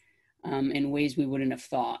art in ways we wouldn't have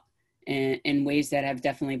thought, and in ways that have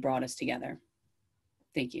definitely brought us together.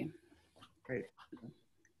 Thank you. Great.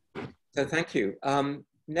 So thank you.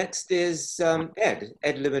 Next is Ed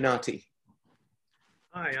Libinati.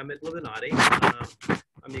 Hi, I'm Ed Libinati.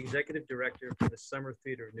 I'm the executive director for the Summer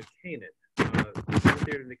Theater of New Canaan. The Summer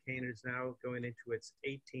Theater of New Canaan is now going into its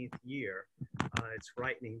 18th year. It's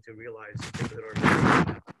frightening to realize things that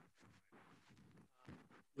are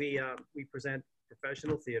we present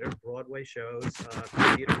professional theater, Broadway shows,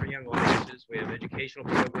 theater for young audiences. We have educational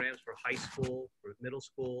programs for high school, for middle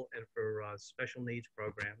school, and for special needs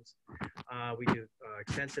programs. We do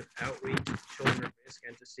extensive outreach to children at risk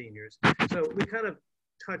and to seniors. So we kind of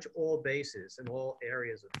touch all bases in all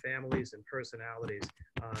areas of families and personalities.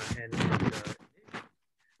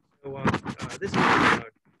 This is a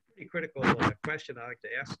pretty critical question I'd like to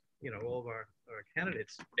ask, all of our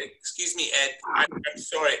candidates. Excuse me, Ed. I'm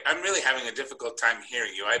sorry. I'm really having a difficult time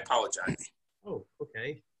hearing you. I apologize. Oh,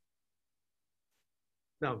 okay.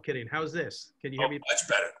 No, I'm kidding. How's this? Can you hear me? Much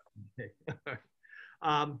better.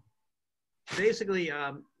 Okay. Basically,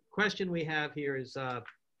 question we have here is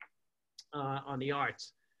on the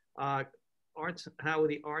arts. How will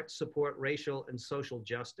the arts support racial and social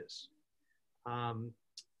justice?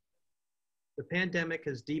 The pandemic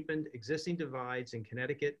has deepened existing divides in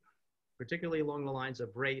Connecticut, particularly along the lines of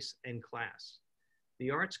race and class.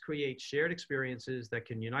 The arts create shared experiences that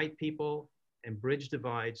can unite people and bridge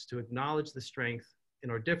divides to acknowledge the strength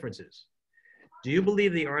in our differences. Do you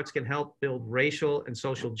believe the arts can help build racial and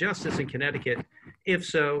social justice in Connecticut? If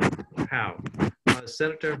so, how?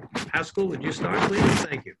 Senator Haskell, would you start, please?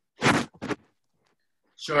 Thank you.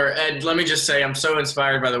 Sure, Ed, let me just say I'm so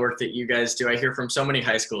inspired by the work that you guys do. I hear from so many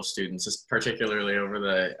high school students, particularly over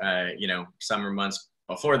the summer months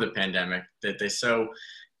before the pandemic, that they so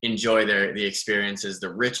enjoy the experiences,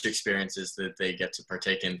 the rich experiences that they get to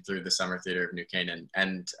partake in through the Summer Theater of New Canaan.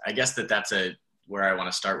 And I guess that's where I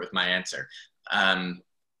want to start with my answer. One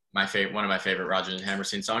of my favorite Rodgers and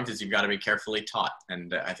Hammerstein songs is "You've Got to Be Carefully Taught,"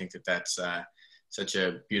 and I think that's such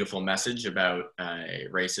a beautiful message about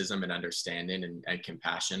racism and understanding and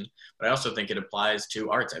compassion. But I also think it applies to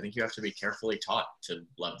arts. I think you have to be carefully taught to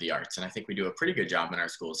love the arts. And I think we do a pretty good job in our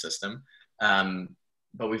school system.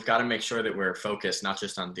 But we've got to make sure that we're focused not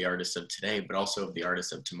just on the artists of today, but also of the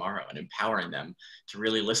artists of tomorrow, and empowering them to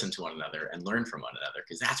really listen to one another and learn from one another,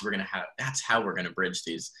 because that's how we're going to bridge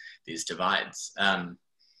these divides.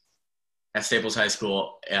 At Staples High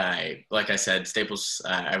School, like I said, Staples,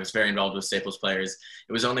 I was very involved with Staples players.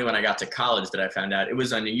 It was only when I got to college that I found out it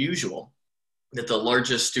was unusual that the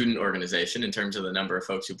largest student organization in terms of the number of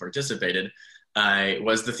folks who participated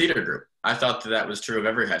was the theater group. I thought that was true of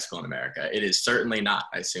every high school in America. It is certainly not,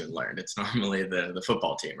 I soon learned. It's normally the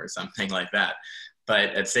football team or something like that.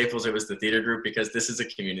 But at Staples, it was the theater group, because this is a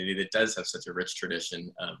community that does have such a rich tradition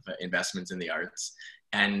of investments in the arts.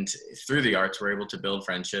 And through the arts, we're able to build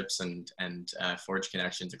friendships and forge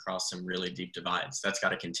connections across some really deep divides. That's got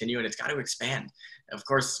to continue, and it's got to expand. Of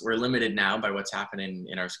course, we're limited now by what's happening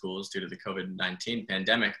in our schools due to the COVID-19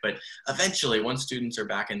 pandemic, but eventually, once students are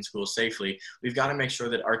back in school safely, we've got to make sure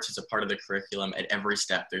that arts is a part of the curriculum at every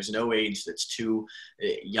step. There's no age that's too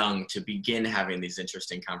young to begin having these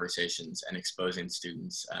interesting conversations and exposing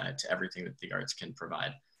students to everything that the arts can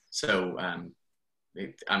provide. So,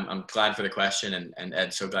 I'm glad for the question, and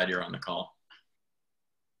Ed, so glad you're on the call.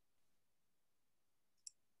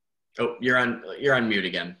 Oh, you're on mute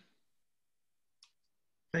again.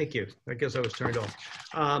 Thank you. I guess I was turned off.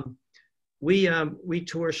 We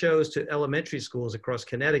tour shows to elementary schools across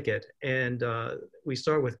Connecticut, and we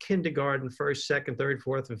start with kindergarten, first, second, third,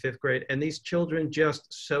 fourth, and fifth grade, and these children just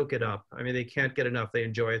soak it up. I mean, they can't get enough. They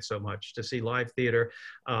enjoy it so much to see live theater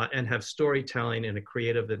and have storytelling in a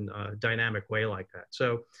creative and dynamic way like that.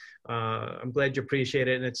 So I'm glad you appreciate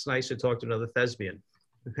it, and it's nice to talk to another thespian.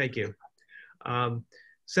 Thank you.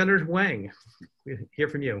 Senator Hwang, we hear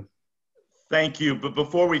from you. Thank you. But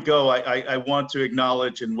before we go, I want to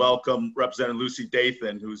acknowledge and welcome Representative Lucy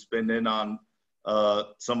Dathan, who's been in on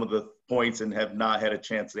some of the points and have not had a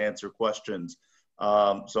chance to answer questions.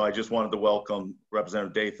 So I just wanted to welcome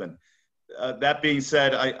Representative Dathan. That being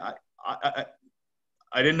said, I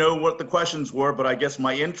didn't know what the questions were, but I guess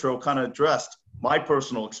my intro kind of addressed my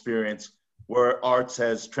personal experience where arts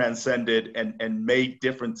has transcended and made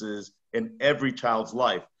differences in every child's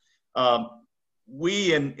life.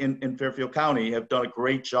 We in Fairfield County have done a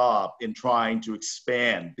great job in trying to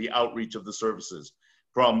expand the outreach of the services,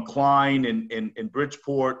 from Klein in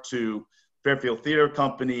Bridgeport to Fairfield Theater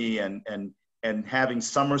Company and having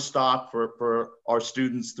summer stock for our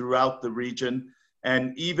students throughout the region,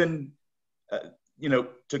 and even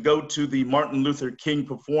to go to the Martin Luther King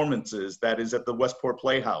performances that is at the Westport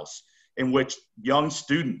Playhouse, in which young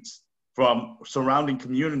students from surrounding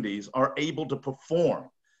communities are able to perform.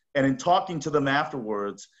 And in talking to them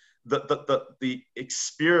afterwards, the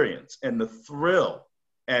experience and the thrill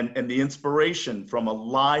and the inspiration from a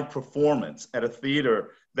live performance at a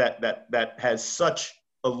theater that has such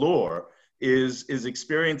allure is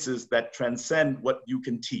experiences that transcend what you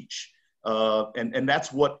can teach. And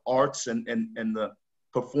that's what arts and the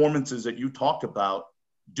performances that you talk about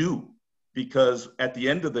do, because at the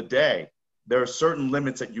end of the day, there are certain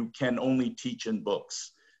limits that you can only teach in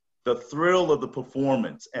books. The thrill of the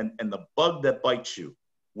performance and the bug that bites you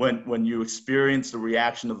when you experience the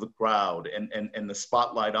reaction of the crowd and the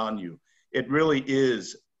spotlight on you, it really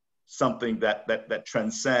is something that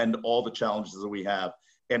transcend all the challenges that we have.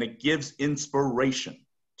 And it gives inspiration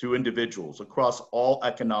to individuals across all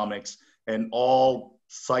economics and all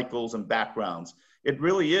cycles and backgrounds. It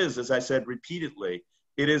really is, as I said repeatedly,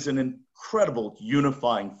 it is an incredible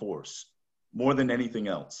unifying force, more than anything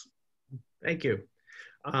else. Thank you.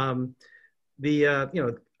 The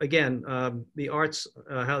arts,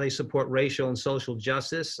 how they support racial and social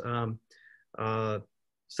justice.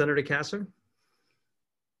 Senator Kasser?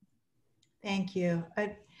 Thank you.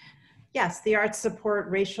 Yes, the arts support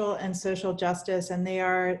racial and social justice, and they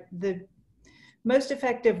are the most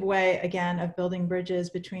effective way, again, of building bridges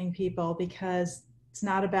between people, because it's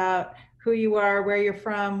not about who you are, where you're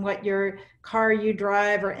from, what your car you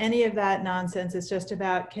drive, or any of that nonsense. It's just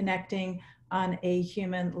about connecting on a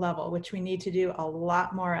human level, which we need to do a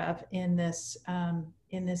lot more of in this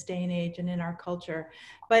day and age and in our culture.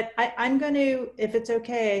 But I'm going to, if it's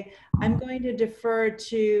okay, I'm going to defer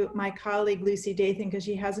to my colleague Lucy Dathan, because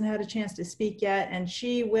she hasn't had a chance to speak yet, and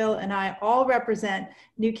she, Will, and I all represent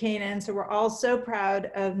New Canaan, so we're all so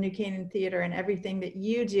proud of New Canaan Theater and everything that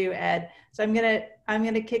you do, Ed. So I'm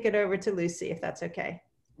gonna kick it over to Lucy, if that's okay.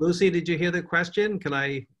 Lucy, did you hear the question? Can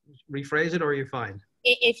I rephrase it, or are you fine?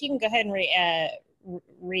 If you can go ahead and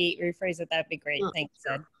rephrase it, that'd be great. Thanks,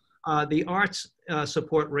 Ed. The arts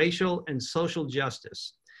support racial and social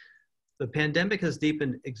justice. The pandemic has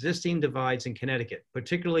deepened existing divides in Connecticut,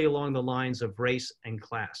 particularly along the lines of race and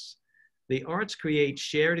class. The arts create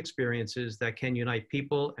shared experiences that can unite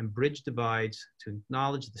people and bridge divides to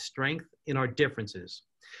acknowledge the strength in our differences.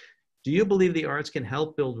 Do you believe the arts can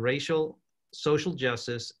help build racial, social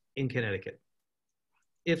justice in Connecticut?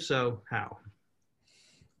 If so, how?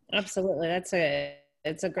 Absolutely,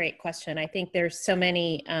 it's a great question. I think there's so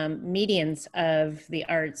many mediums of the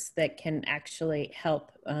arts that can actually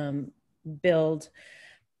help build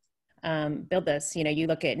this. You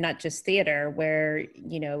look at not just theater, where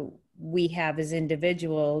we have as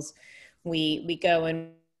individuals, we go and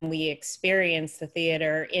we experience the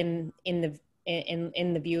theater in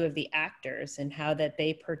the view of the actors and how that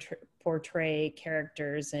they portray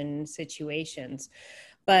characters and situations.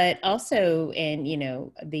 But also in,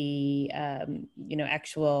 the,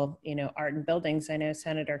 actual, art and buildings. I know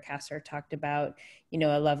Senator Kasser talked about,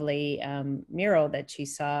 a lovely mural that she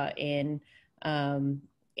saw in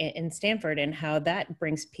Stamford, and how that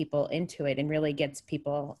brings people into it and really gets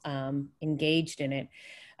people engaged in it.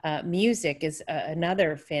 Music is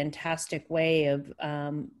another fantastic way of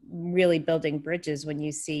really building bridges when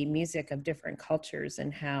you see music of different cultures,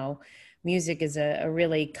 and how music is a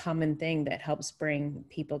really common thing that helps bring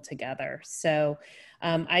people together. So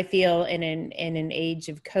I feel in an age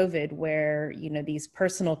of COVID where, these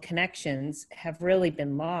personal connections have really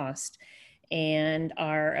been lost, and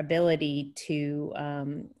our ability to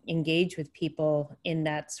engage with people in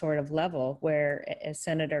that sort of level where, as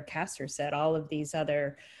Senator Kasser said, all of these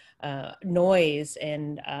other noise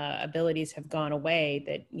and abilities have gone away,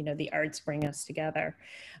 that, the arts bring us together.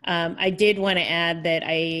 I did want to add that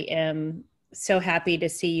I am so happy to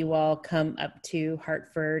see you all come up to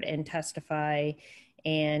Hartford and testify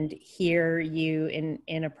and hear you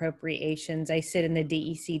in appropriations. I sit in the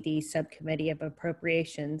DECD subcommittee of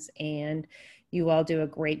appropriations, and you all do a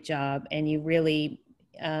great job, and you really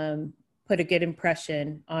put a good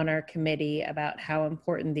impression on our committee about how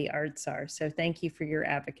important the arts are. So thank you for your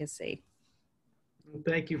advocacy.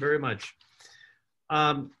 Thank you very much.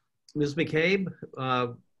 Ms. McCabe,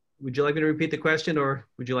 would you like me to repeat the question, or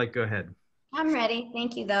would you like to go ahead? I'm ready.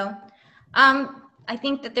 Thank you, though. I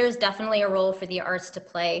think that there's definitely a role for the arts to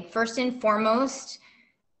play. First and foremost,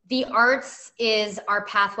 the arts is our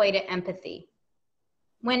pathway to empathy.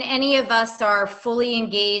 When any of us are fully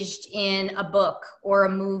engaged in a book or a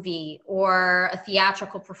movie or a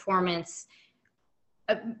theatrical performance,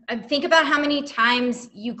 think about how many times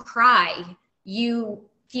you cry, you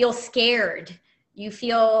feel scared, you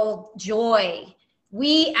feel joy.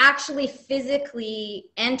 We actually physically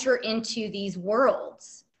enter into these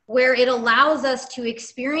worlds where it allows us to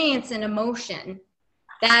experience an emotion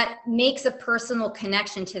that makes a personal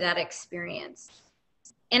connection to that experience.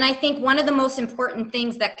 And I think one of the most important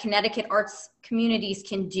things that Connecticut arts communities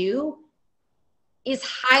can do is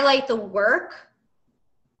highlight the work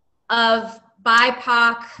of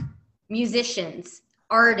BIPOC musicians,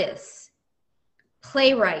 artists,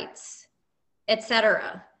 playwrights,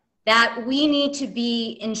 etc. That we need to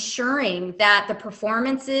be ensuring that the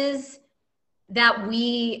performances that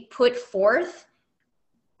we put forth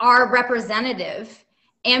are representative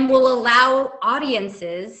and will allow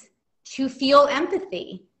audiences to feel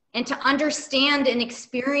empathy and to understand an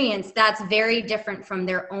experience that's very different from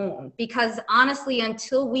their own. Because honestly,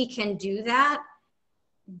 until we can do that,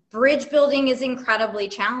 bridge building is incredibly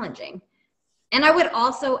challenging. And I would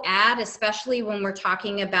also add, especially when we're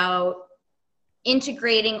talking about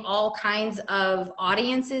integrating all kinds of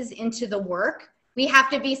audiences into the work, we have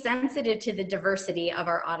to be sensitive to the diversity of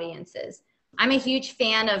our audiences. I'm a huge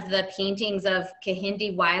fan of the paintings of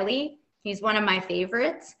Kehinde Wiley. He's one of my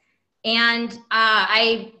favorites. And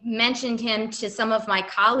I mentioned him to some of my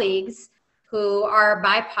colleagues who are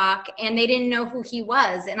BIPOC, and they didn't know who he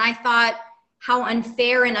was. And I thought how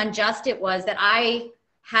unfair and unjust it was that I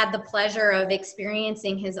had the pleasure of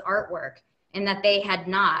experiencing his artwork and that they had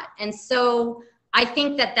not. And so I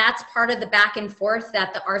think that that's part of the back and forth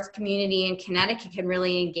that the arts community in Connecticut can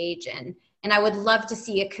really engage in. And I would love to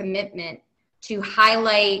see a commitment to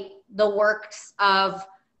highlight the works of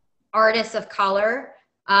artists of color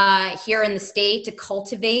here in the state, to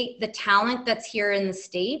cultivate the talent that's here in the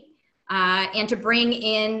state, and to bring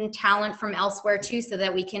in talent from elsewhere too, so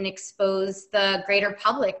that we can expose the greater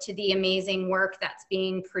public to the amazing work that's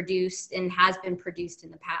being produced and has been produced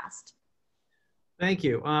in the past. Thank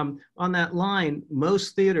you. On that line,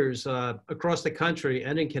 most theaters across the country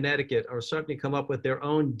and in Connecticut are starting to come up with their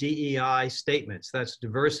own DEI statements. That's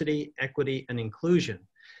diversity, equity, and inclusion.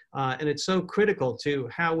 And it's so critical to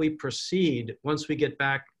how we proceed once we get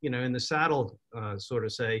back, in the saddle, sort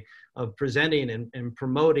of say, of presenting and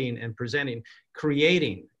promoting and presenting,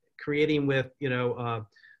 creating with,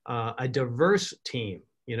 a diverse team,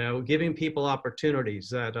 giving people opportunities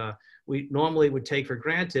that we normally would take for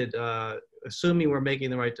granted, assuming we're making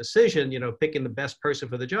the right decision, picking the best person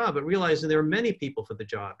for the job, but realizing there are many people for the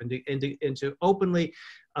job, and to openly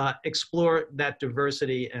explore that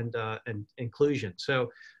diversity and inclusion. So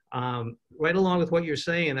right along with what you're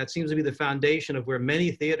saying, that seems to be the foundation of where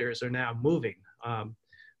many theaters are now moving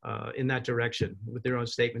in that direction with their own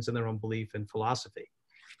statements and their own belief and philosophy.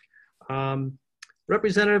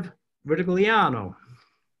 Representative Rutigliano.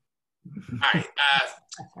 Hi.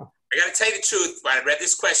 I got to tell you the truth. When I read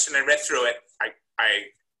this question, I read through it.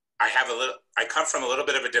 I come from a little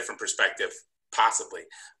bit of a different perspective, possibly.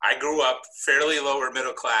 I grew up fairly lower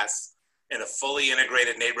middle class in a fully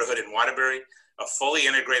integrated neighborhood in Waterbury, a fully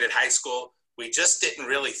integrated high school. We just didn't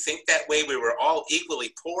really think that way. We were all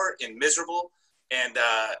equally poor and miserable, and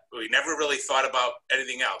we never really thought about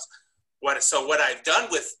anything else. So what I've done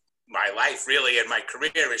with my life, really, and my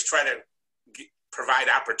career is try to provide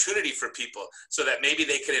opportunity for people so that maybe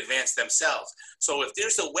they could advance themselves. So if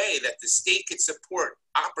there's a way that the state could support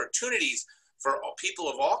opportunities for people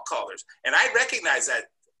of all colors, and I recognize that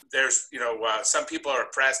there's, some people are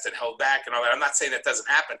oppressed and held back and all that. I'm not saying that doesn't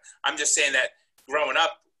happen. I'm just saying that growing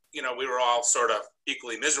up, we were all sort of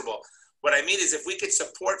equally miserable. What I mean is if we could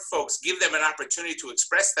support folks, give them an opportunity to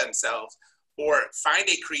express themselves or find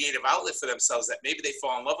a creative outlet for themselves that maybe they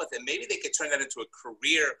fall in love with, and maybe they could turn that into a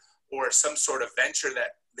career or some sort of venture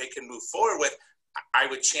that they can move forward with, I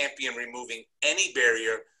would champion removing any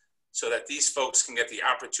barrier so that these folks can get the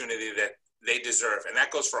opportunity that they deserve. And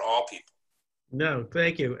that goes for all people. No,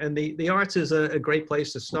 thank you. And the arts is a great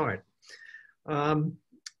place to start.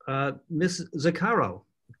 Ms. Zucaro.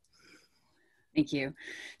 Thank you.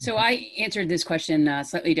 So I answered this question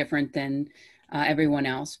slightly different than everyone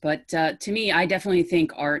else, but to me, I definitely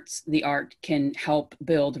think the art can help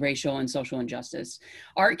build racial and social injustice.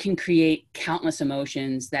 Art can create countless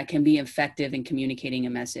emotions that can be effective in communicating a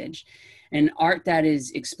message. And art that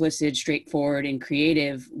is explicit, straightforward, and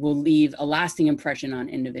creative will leave a lasting impression on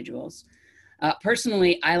individuals.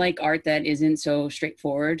 Personally, I like art that isn't so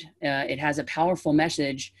straightforward. It has a powerful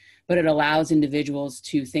message, but it allows individuals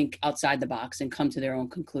to think outside the box and come to their own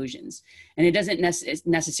conclusions. And it doesn't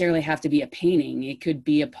necessarily have to be a painting. It could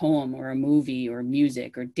be a poem or a movie or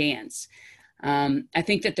music or dance. I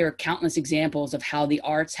think that there are countless examples of how the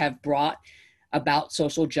arts have brought about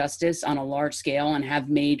social justice on a large scale and have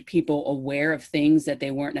made people aware of things that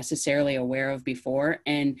they weren't necessarily aware of before.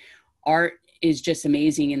 And art is just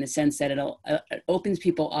amazing in the sense that it opens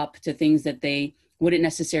people up to things that they wouldn't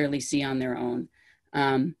necessarily see on their own.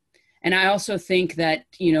 And I also think that,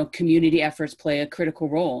 you know, community efforts play a critical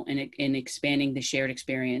role in expanding the shared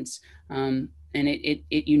experience. And it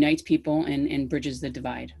unites people and bridges the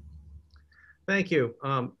divide. Thank you.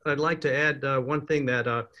 I'd like to add one thing that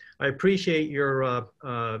I appreciate your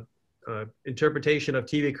interpretation of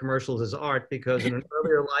TV commercials as art, because in an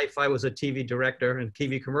earlier life, I was a TV director and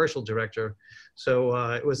TV commercial director. So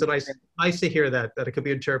it was nice to hear that it could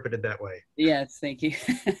be interpreted that way. Yes, thank you.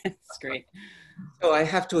 It's great. So I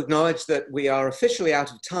have to acknowledge that we are officially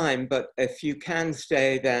out of time, but if you can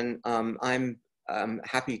stay, then I'm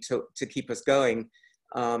happy to keep us going.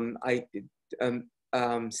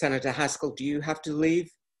 Senator Haskell, do you have to leave?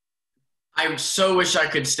 I so wish I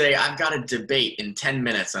could stay. I've got a debate in 10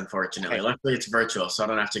 minutes, unfortunately. Okay. Luckily, it's virtual, so I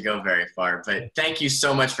don't have to go very far. But thank you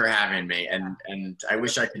so much for having me. And I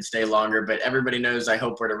wish I could stay longer, but everybody knows I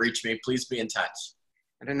hope where to reach me. Please be in touch.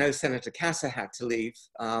 And I know Senator Kasser had to leave.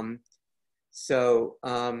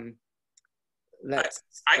 Let's.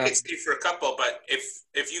 I could stay for a couple, but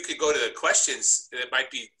if you could go to the questions, it might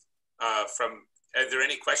be from. Are there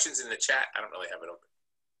any questions in the chat? I don't really have it open.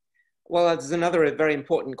 Well, there's another very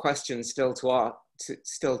important question still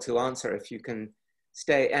to answer. If you can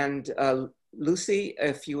stay, and Lucy,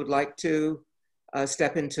 if you would like to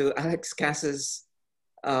step into Alex Kasser's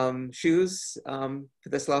shoes for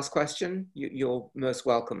this last question, you're most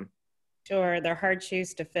welcome. Sure, they're hard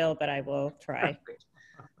shoes to fill, but I will try.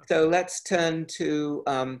 So let's turn to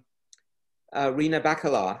Rena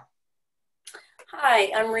Bacala.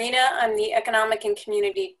 Hi, I'm Rena. I'm the Economic and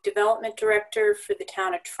Community Development Director for the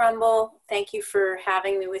town of Trumbull. Thank you for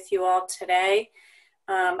having me with you all today.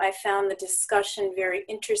 I found the discussion very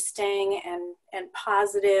interesting and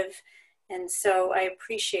positive, and so I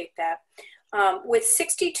appreciate that. With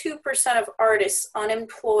 62% of artists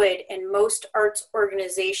unemployed and most arts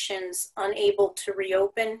organizations unable to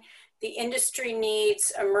reopen, the industry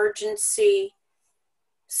needs emergency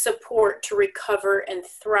support to recover and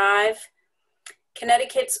thrive.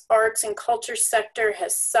 Connecticut's arts and culture sector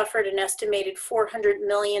has suffered an estimated $400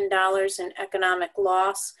 million in economic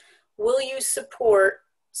loss. Will you support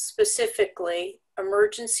specifically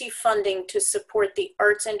emergency funding to support the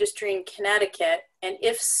arts industry in Connecticut? And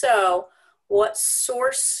if so, what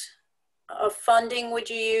source of funding would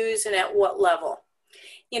you use and at what level?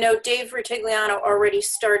 You know, Dave Rutigliano already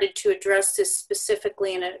started to address this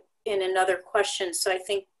specifically in another question, so I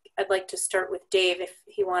think I'd like to start with Dave if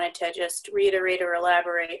he wanted to just reiterate or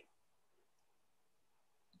elaborate.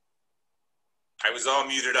 I was all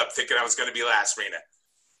muted up thinking I was going to be last, Rena.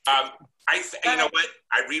 You know what?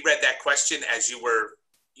 I reread that question as you were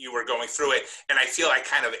going through it, and I feel I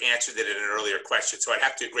kind of answered it in an earlier question, so I'd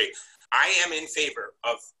have to agree. I am in favor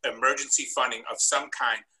of emergency funding of some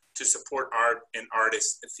kind to support art and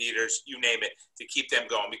artists and theaters, you name it, to keep them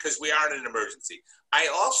going, because we are in an emergency. I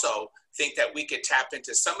also think that we could tap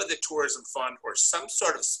into some of the tourism fund or some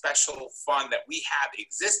sort of special fund that we have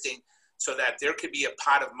existing so that there could be a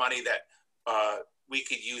pot of money that we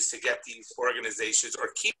could use to get these organizations or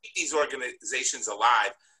keep these organizations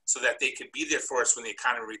alive so that they could be there for us when the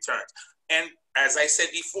economy returns. And as I said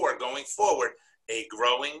before, going forward, a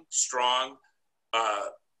growing, strong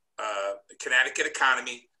Connecticut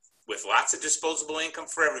economy with lots of disposable income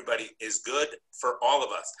for everybody is good for all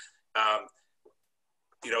of us.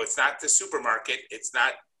 You know, it's not the supermarket. It's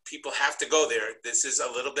not, people have to go there. This is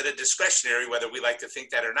a little bit of discretionary, whether we like to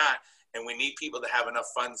think that or not. And we need people to have enough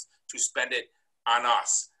funds to spend it on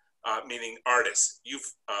us, meaning artists,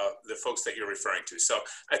 the folks that you're referring to. So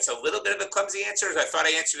it's a little bit of a clumsy answer. I thought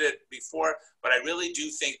I answered it before, but I really do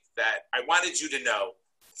think that I wanted you to know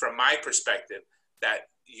from my perspective that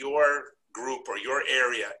your group or your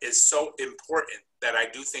area is so important that I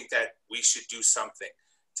do think that we should do something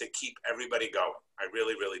to keep everybody going. I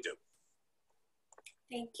really, really do.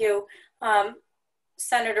 Thank you.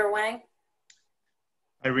 Senator Hwang.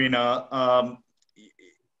 Irina,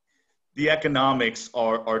 the economics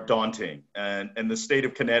are daunting, and the state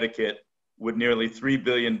of Connecticut, with nearly $3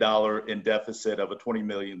 billion in deficit of a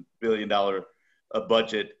 $20 billion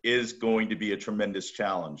budget, is going to be a tremendous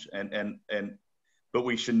challenge. But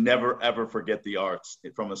we should never, ever forget the arts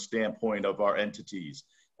from a standpoint of our entities.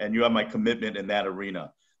 And you have my commitment in that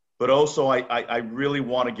arena. But also, I really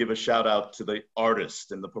want to give a shout out to the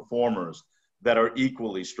artists and the performers that are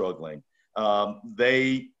equally struggling.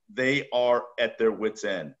 They are at their wits'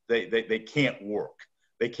 end. They can't work.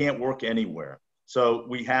 They can't work anywhere. So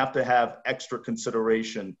we have to have extra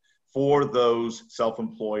consideration for those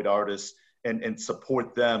self-employed artists and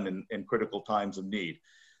support them in critical times of need.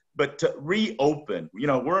 But to reopen,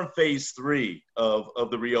 we're in phase 3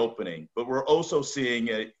 of the reopening, but we're also seeing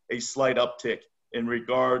a slight uptick in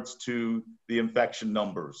regards to the infection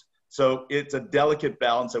numbers. So it's a delicate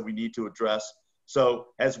balance that we need to address. So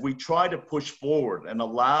as we try to push forward and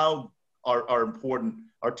allow our important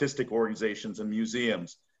artistic organizations and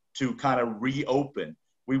museums to kind of reopen,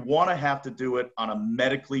 we want to have to do it on a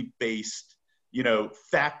medically based,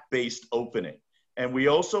 fact-based opening. And we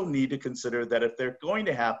also need to consider that if they're going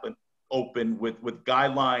to open with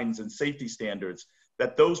guidelines and safety standards,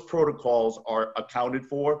 that those protocols are accounted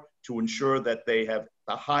for to ensure that they have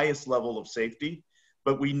the highest level of safety.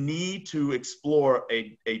 But we need to explore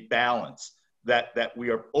a balance that we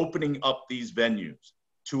are opening up these venues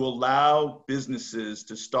to allow businesses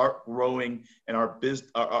to start growing and our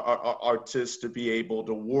artists to be able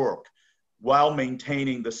to work while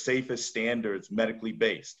maintaining the safest standards medically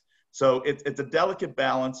based. So it's a delicate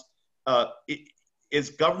balance. Is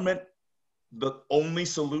government the only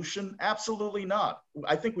solution? Absolutely not.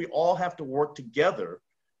 I think we all have to work together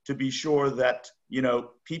to be sure that,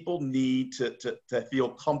 people need to feel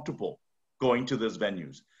comfortable going to those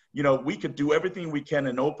venues. We could do everything we can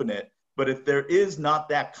and open it, but if there is not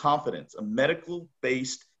that confidence, a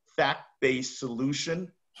medical-based, fact-based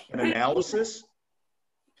solution and analysis,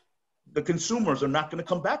 the consumers are not going to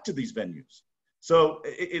come back to these venues. So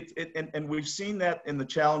and we've seen that in the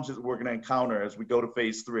challenges we're going to encounter as we go to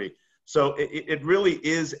phase 3. So it really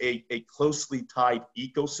is a closely tied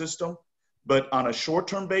ecosystem, but on a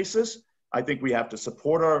short-term basis, I think we have to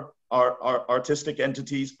support our artistic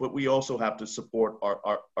entities, but we also have to support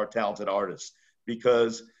our talented artists,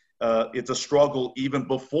 because it's a struggle even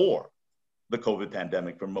before the COVID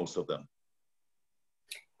pandemic for most of them.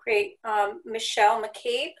 Great. Michelle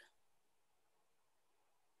McCabe.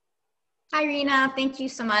 Hi, Irina. Thank you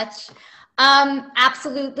so much.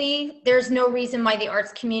 Absolutely. There's no reason why the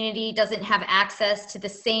arts community doesn't have access to the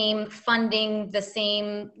same funding, the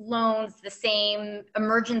same loans, the same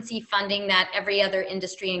emergency funding that every other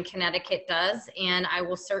industry in Connecticut does. And I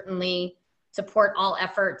will certainly support all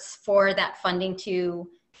efforts for that funding to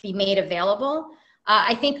be made available.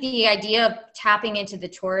 I think the idea of tapping into the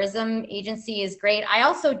tourism agency is great. I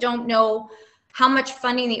also don't know how much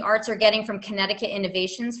funding the arts are getting from Connecticut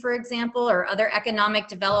Innovations, for example, or other economic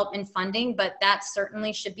development funding, but that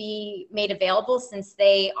certainly should be made available since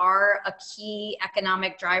they are a key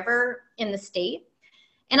economic driver in the state.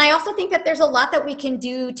 And I also think that there's a lot that we can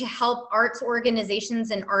do to help arts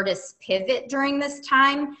organizations and artists pivot during this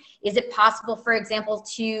time. Is it possible, for example,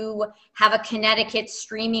 to have a Connecticut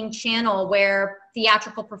streaming channel where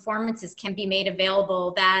theatrical performances can be made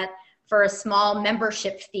available, that for a small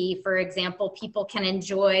membership fee, for example, people can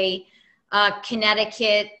enjoy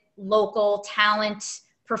Connecticut local talent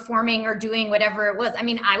performing or doing whatever it was? I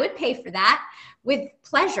mean, I would pay for that with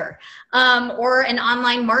pleasure, or an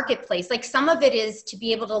online marketplace. Like, some of it is to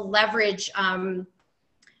be able to leverage an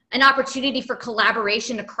opportunity for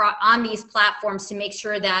collaboration across on these platforms to make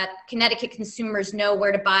sure that Connecticut consumers know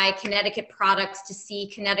where to buy Connecticut products, to see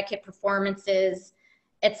Connecticut performances,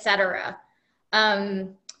 etc.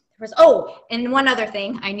 And one other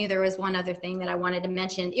thing, I knew there was one other thing that I wanted to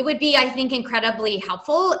mention. It would be, I think, incredibly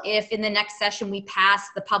helpful if in the next session we pass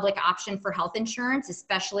the public option for health insurance,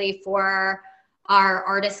 especially for our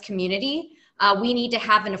artist community. We need to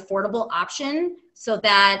have an affordable option so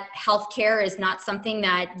that healthcare is not something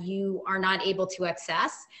that you are not able to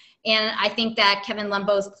access. And I think that Kevin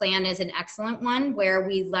Lumbo's plan is an excellent one, where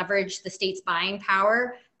we leverage the state's buying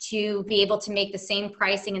power to be able to make the same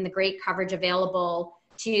pricing and the great coverage available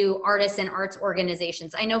to artists and arts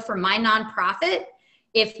organizations. I know for my nonprofit,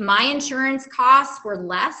 if my insurance costs were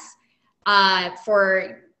less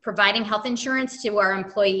for providing health insurance to our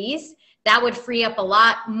employees, that would free up a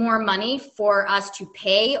lot more money for us to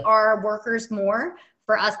pay our workers more,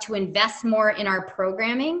 for us to invest more in our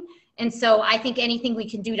programming, And so I think anything we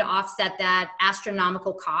can do to offset that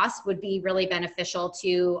astronomical cost would be really beneficial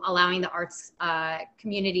to allowing the arts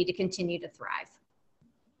community to continue to thrive.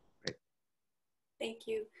 Thank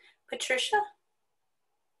you. Patricia?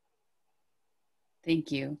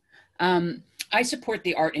 Thank you. I support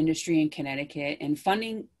the art industry in Connecticut and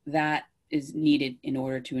funding that is needed in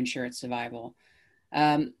order to ensure its survival.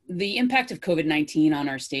 The impact of COVID-19 on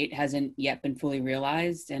our state hasn't yet been fully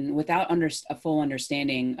realized, and without a full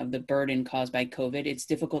understanding of the burden caused by COVID, it's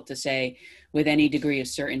difficult to say with any degree of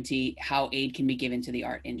certainty how aid can be given to the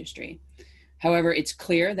art industry. However, it's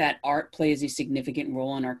clear that art plays a significant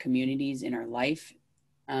role in our communities, in our life,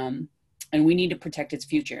 and we need to protect its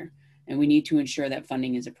future, and we need to ensure that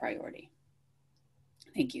funding is a priority.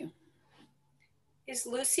 Thank you. Is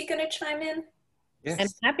Lucy going to chime in? Yes. I'm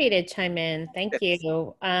happy to chime in. Thank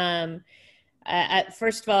you.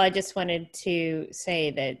 First of all, I just wanted to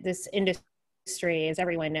say that this industry, as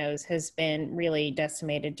everyone knows, has been really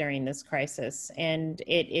decimated during this crisis. And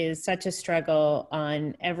it is such a struggle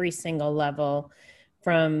on every single level,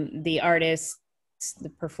 from the artists, the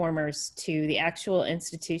performers, to the actual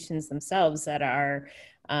institutions themselves that are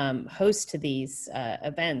host to these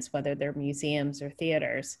events, whether they're museums or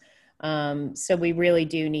theaters. So we really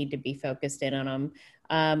do need to be focused in on them.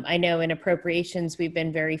 I know in appropriations, we've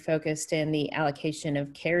been very focused in the allocation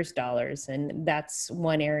of CARES dollars. And that's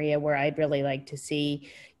one area where I'd really like to see,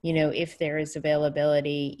 you know, if there is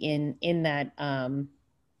availability in that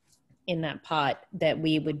pot, that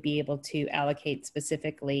we would be able to allocate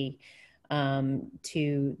specifically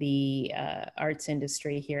to the arts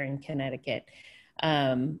industry here in Connecticut.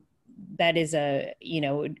 That is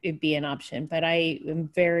it'd be an option, but I am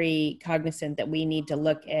very cognizant that we need to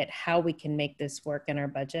look at how we can make this work in our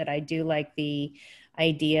budget. I do like the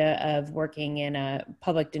idea of working in a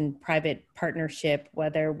public and private partnership,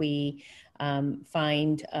 whether we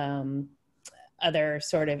find other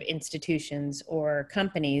sort of institutions or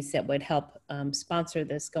companies that would help sponsor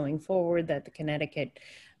this going forward, that the Connecticut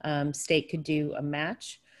state could do a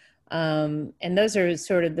match. And those are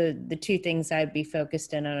sort of the two things I'd be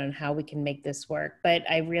focused in on how we can make this work. But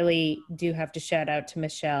I really do have to shout out to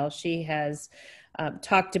Michelle. She has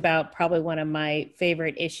talked about probably one of my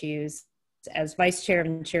favorite issues. As Vice Chair of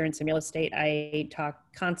Insurance and Real Estate, I talk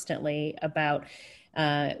constantly about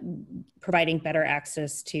providing better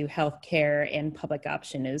access to healthcare, and public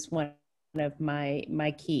option is one of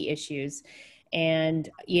my key issues. And,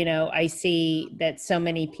 you know, I see that so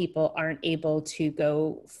many people aren't able to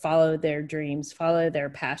go follow their dreams, follow their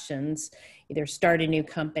passions, either start a new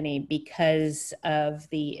company because of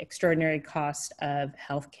the extraordinary cost of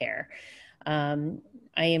healthcare.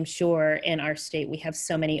 I am sure in our state, we have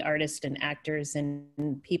so many artists and actors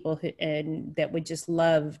and people that would just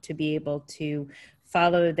love to be able to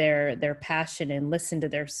follow their passion and listen to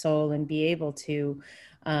their soul and be able to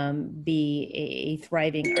be a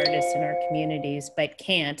thriving artist in our communities, but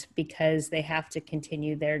can't because they have to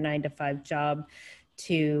continue their 9-to-5 job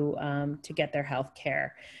to get their health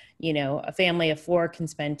care. You know, a family of 4 can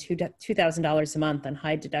spend $2,000 a month on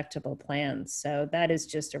high deductible plans. So that is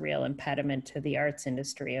just a real impediment to the arts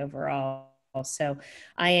industry overall. So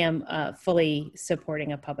I am fully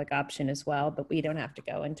supporting a public option as well, but we don't have to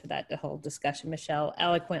go into that whole discussion. Michelle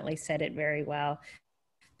eloquently said it very well.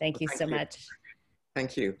 Thank you so much.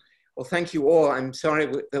 Thank you. Well, thank you all. I'm sorry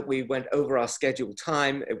that we went over our scheduled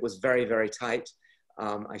time. It was very, very tight.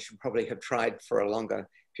 I should probably have tried for a longer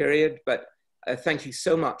period, but thank you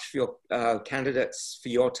so much for your candidates, for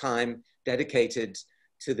your time dedicated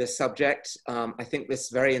to this subject. I think this is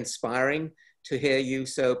very inspiring to hear you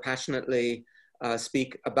so passionately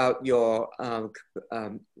speak about your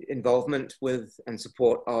involvement with and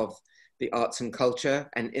support of the arts and culture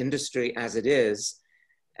and industry as it is.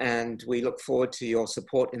 And we look forward to your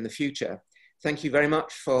support in the future. Thank you very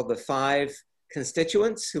much for the 5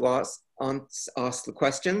 constituents who asked the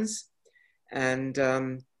questions. And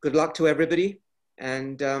good luck to everybody.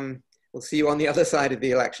 And we'll see you on the other side of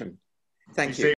the election. Thank you.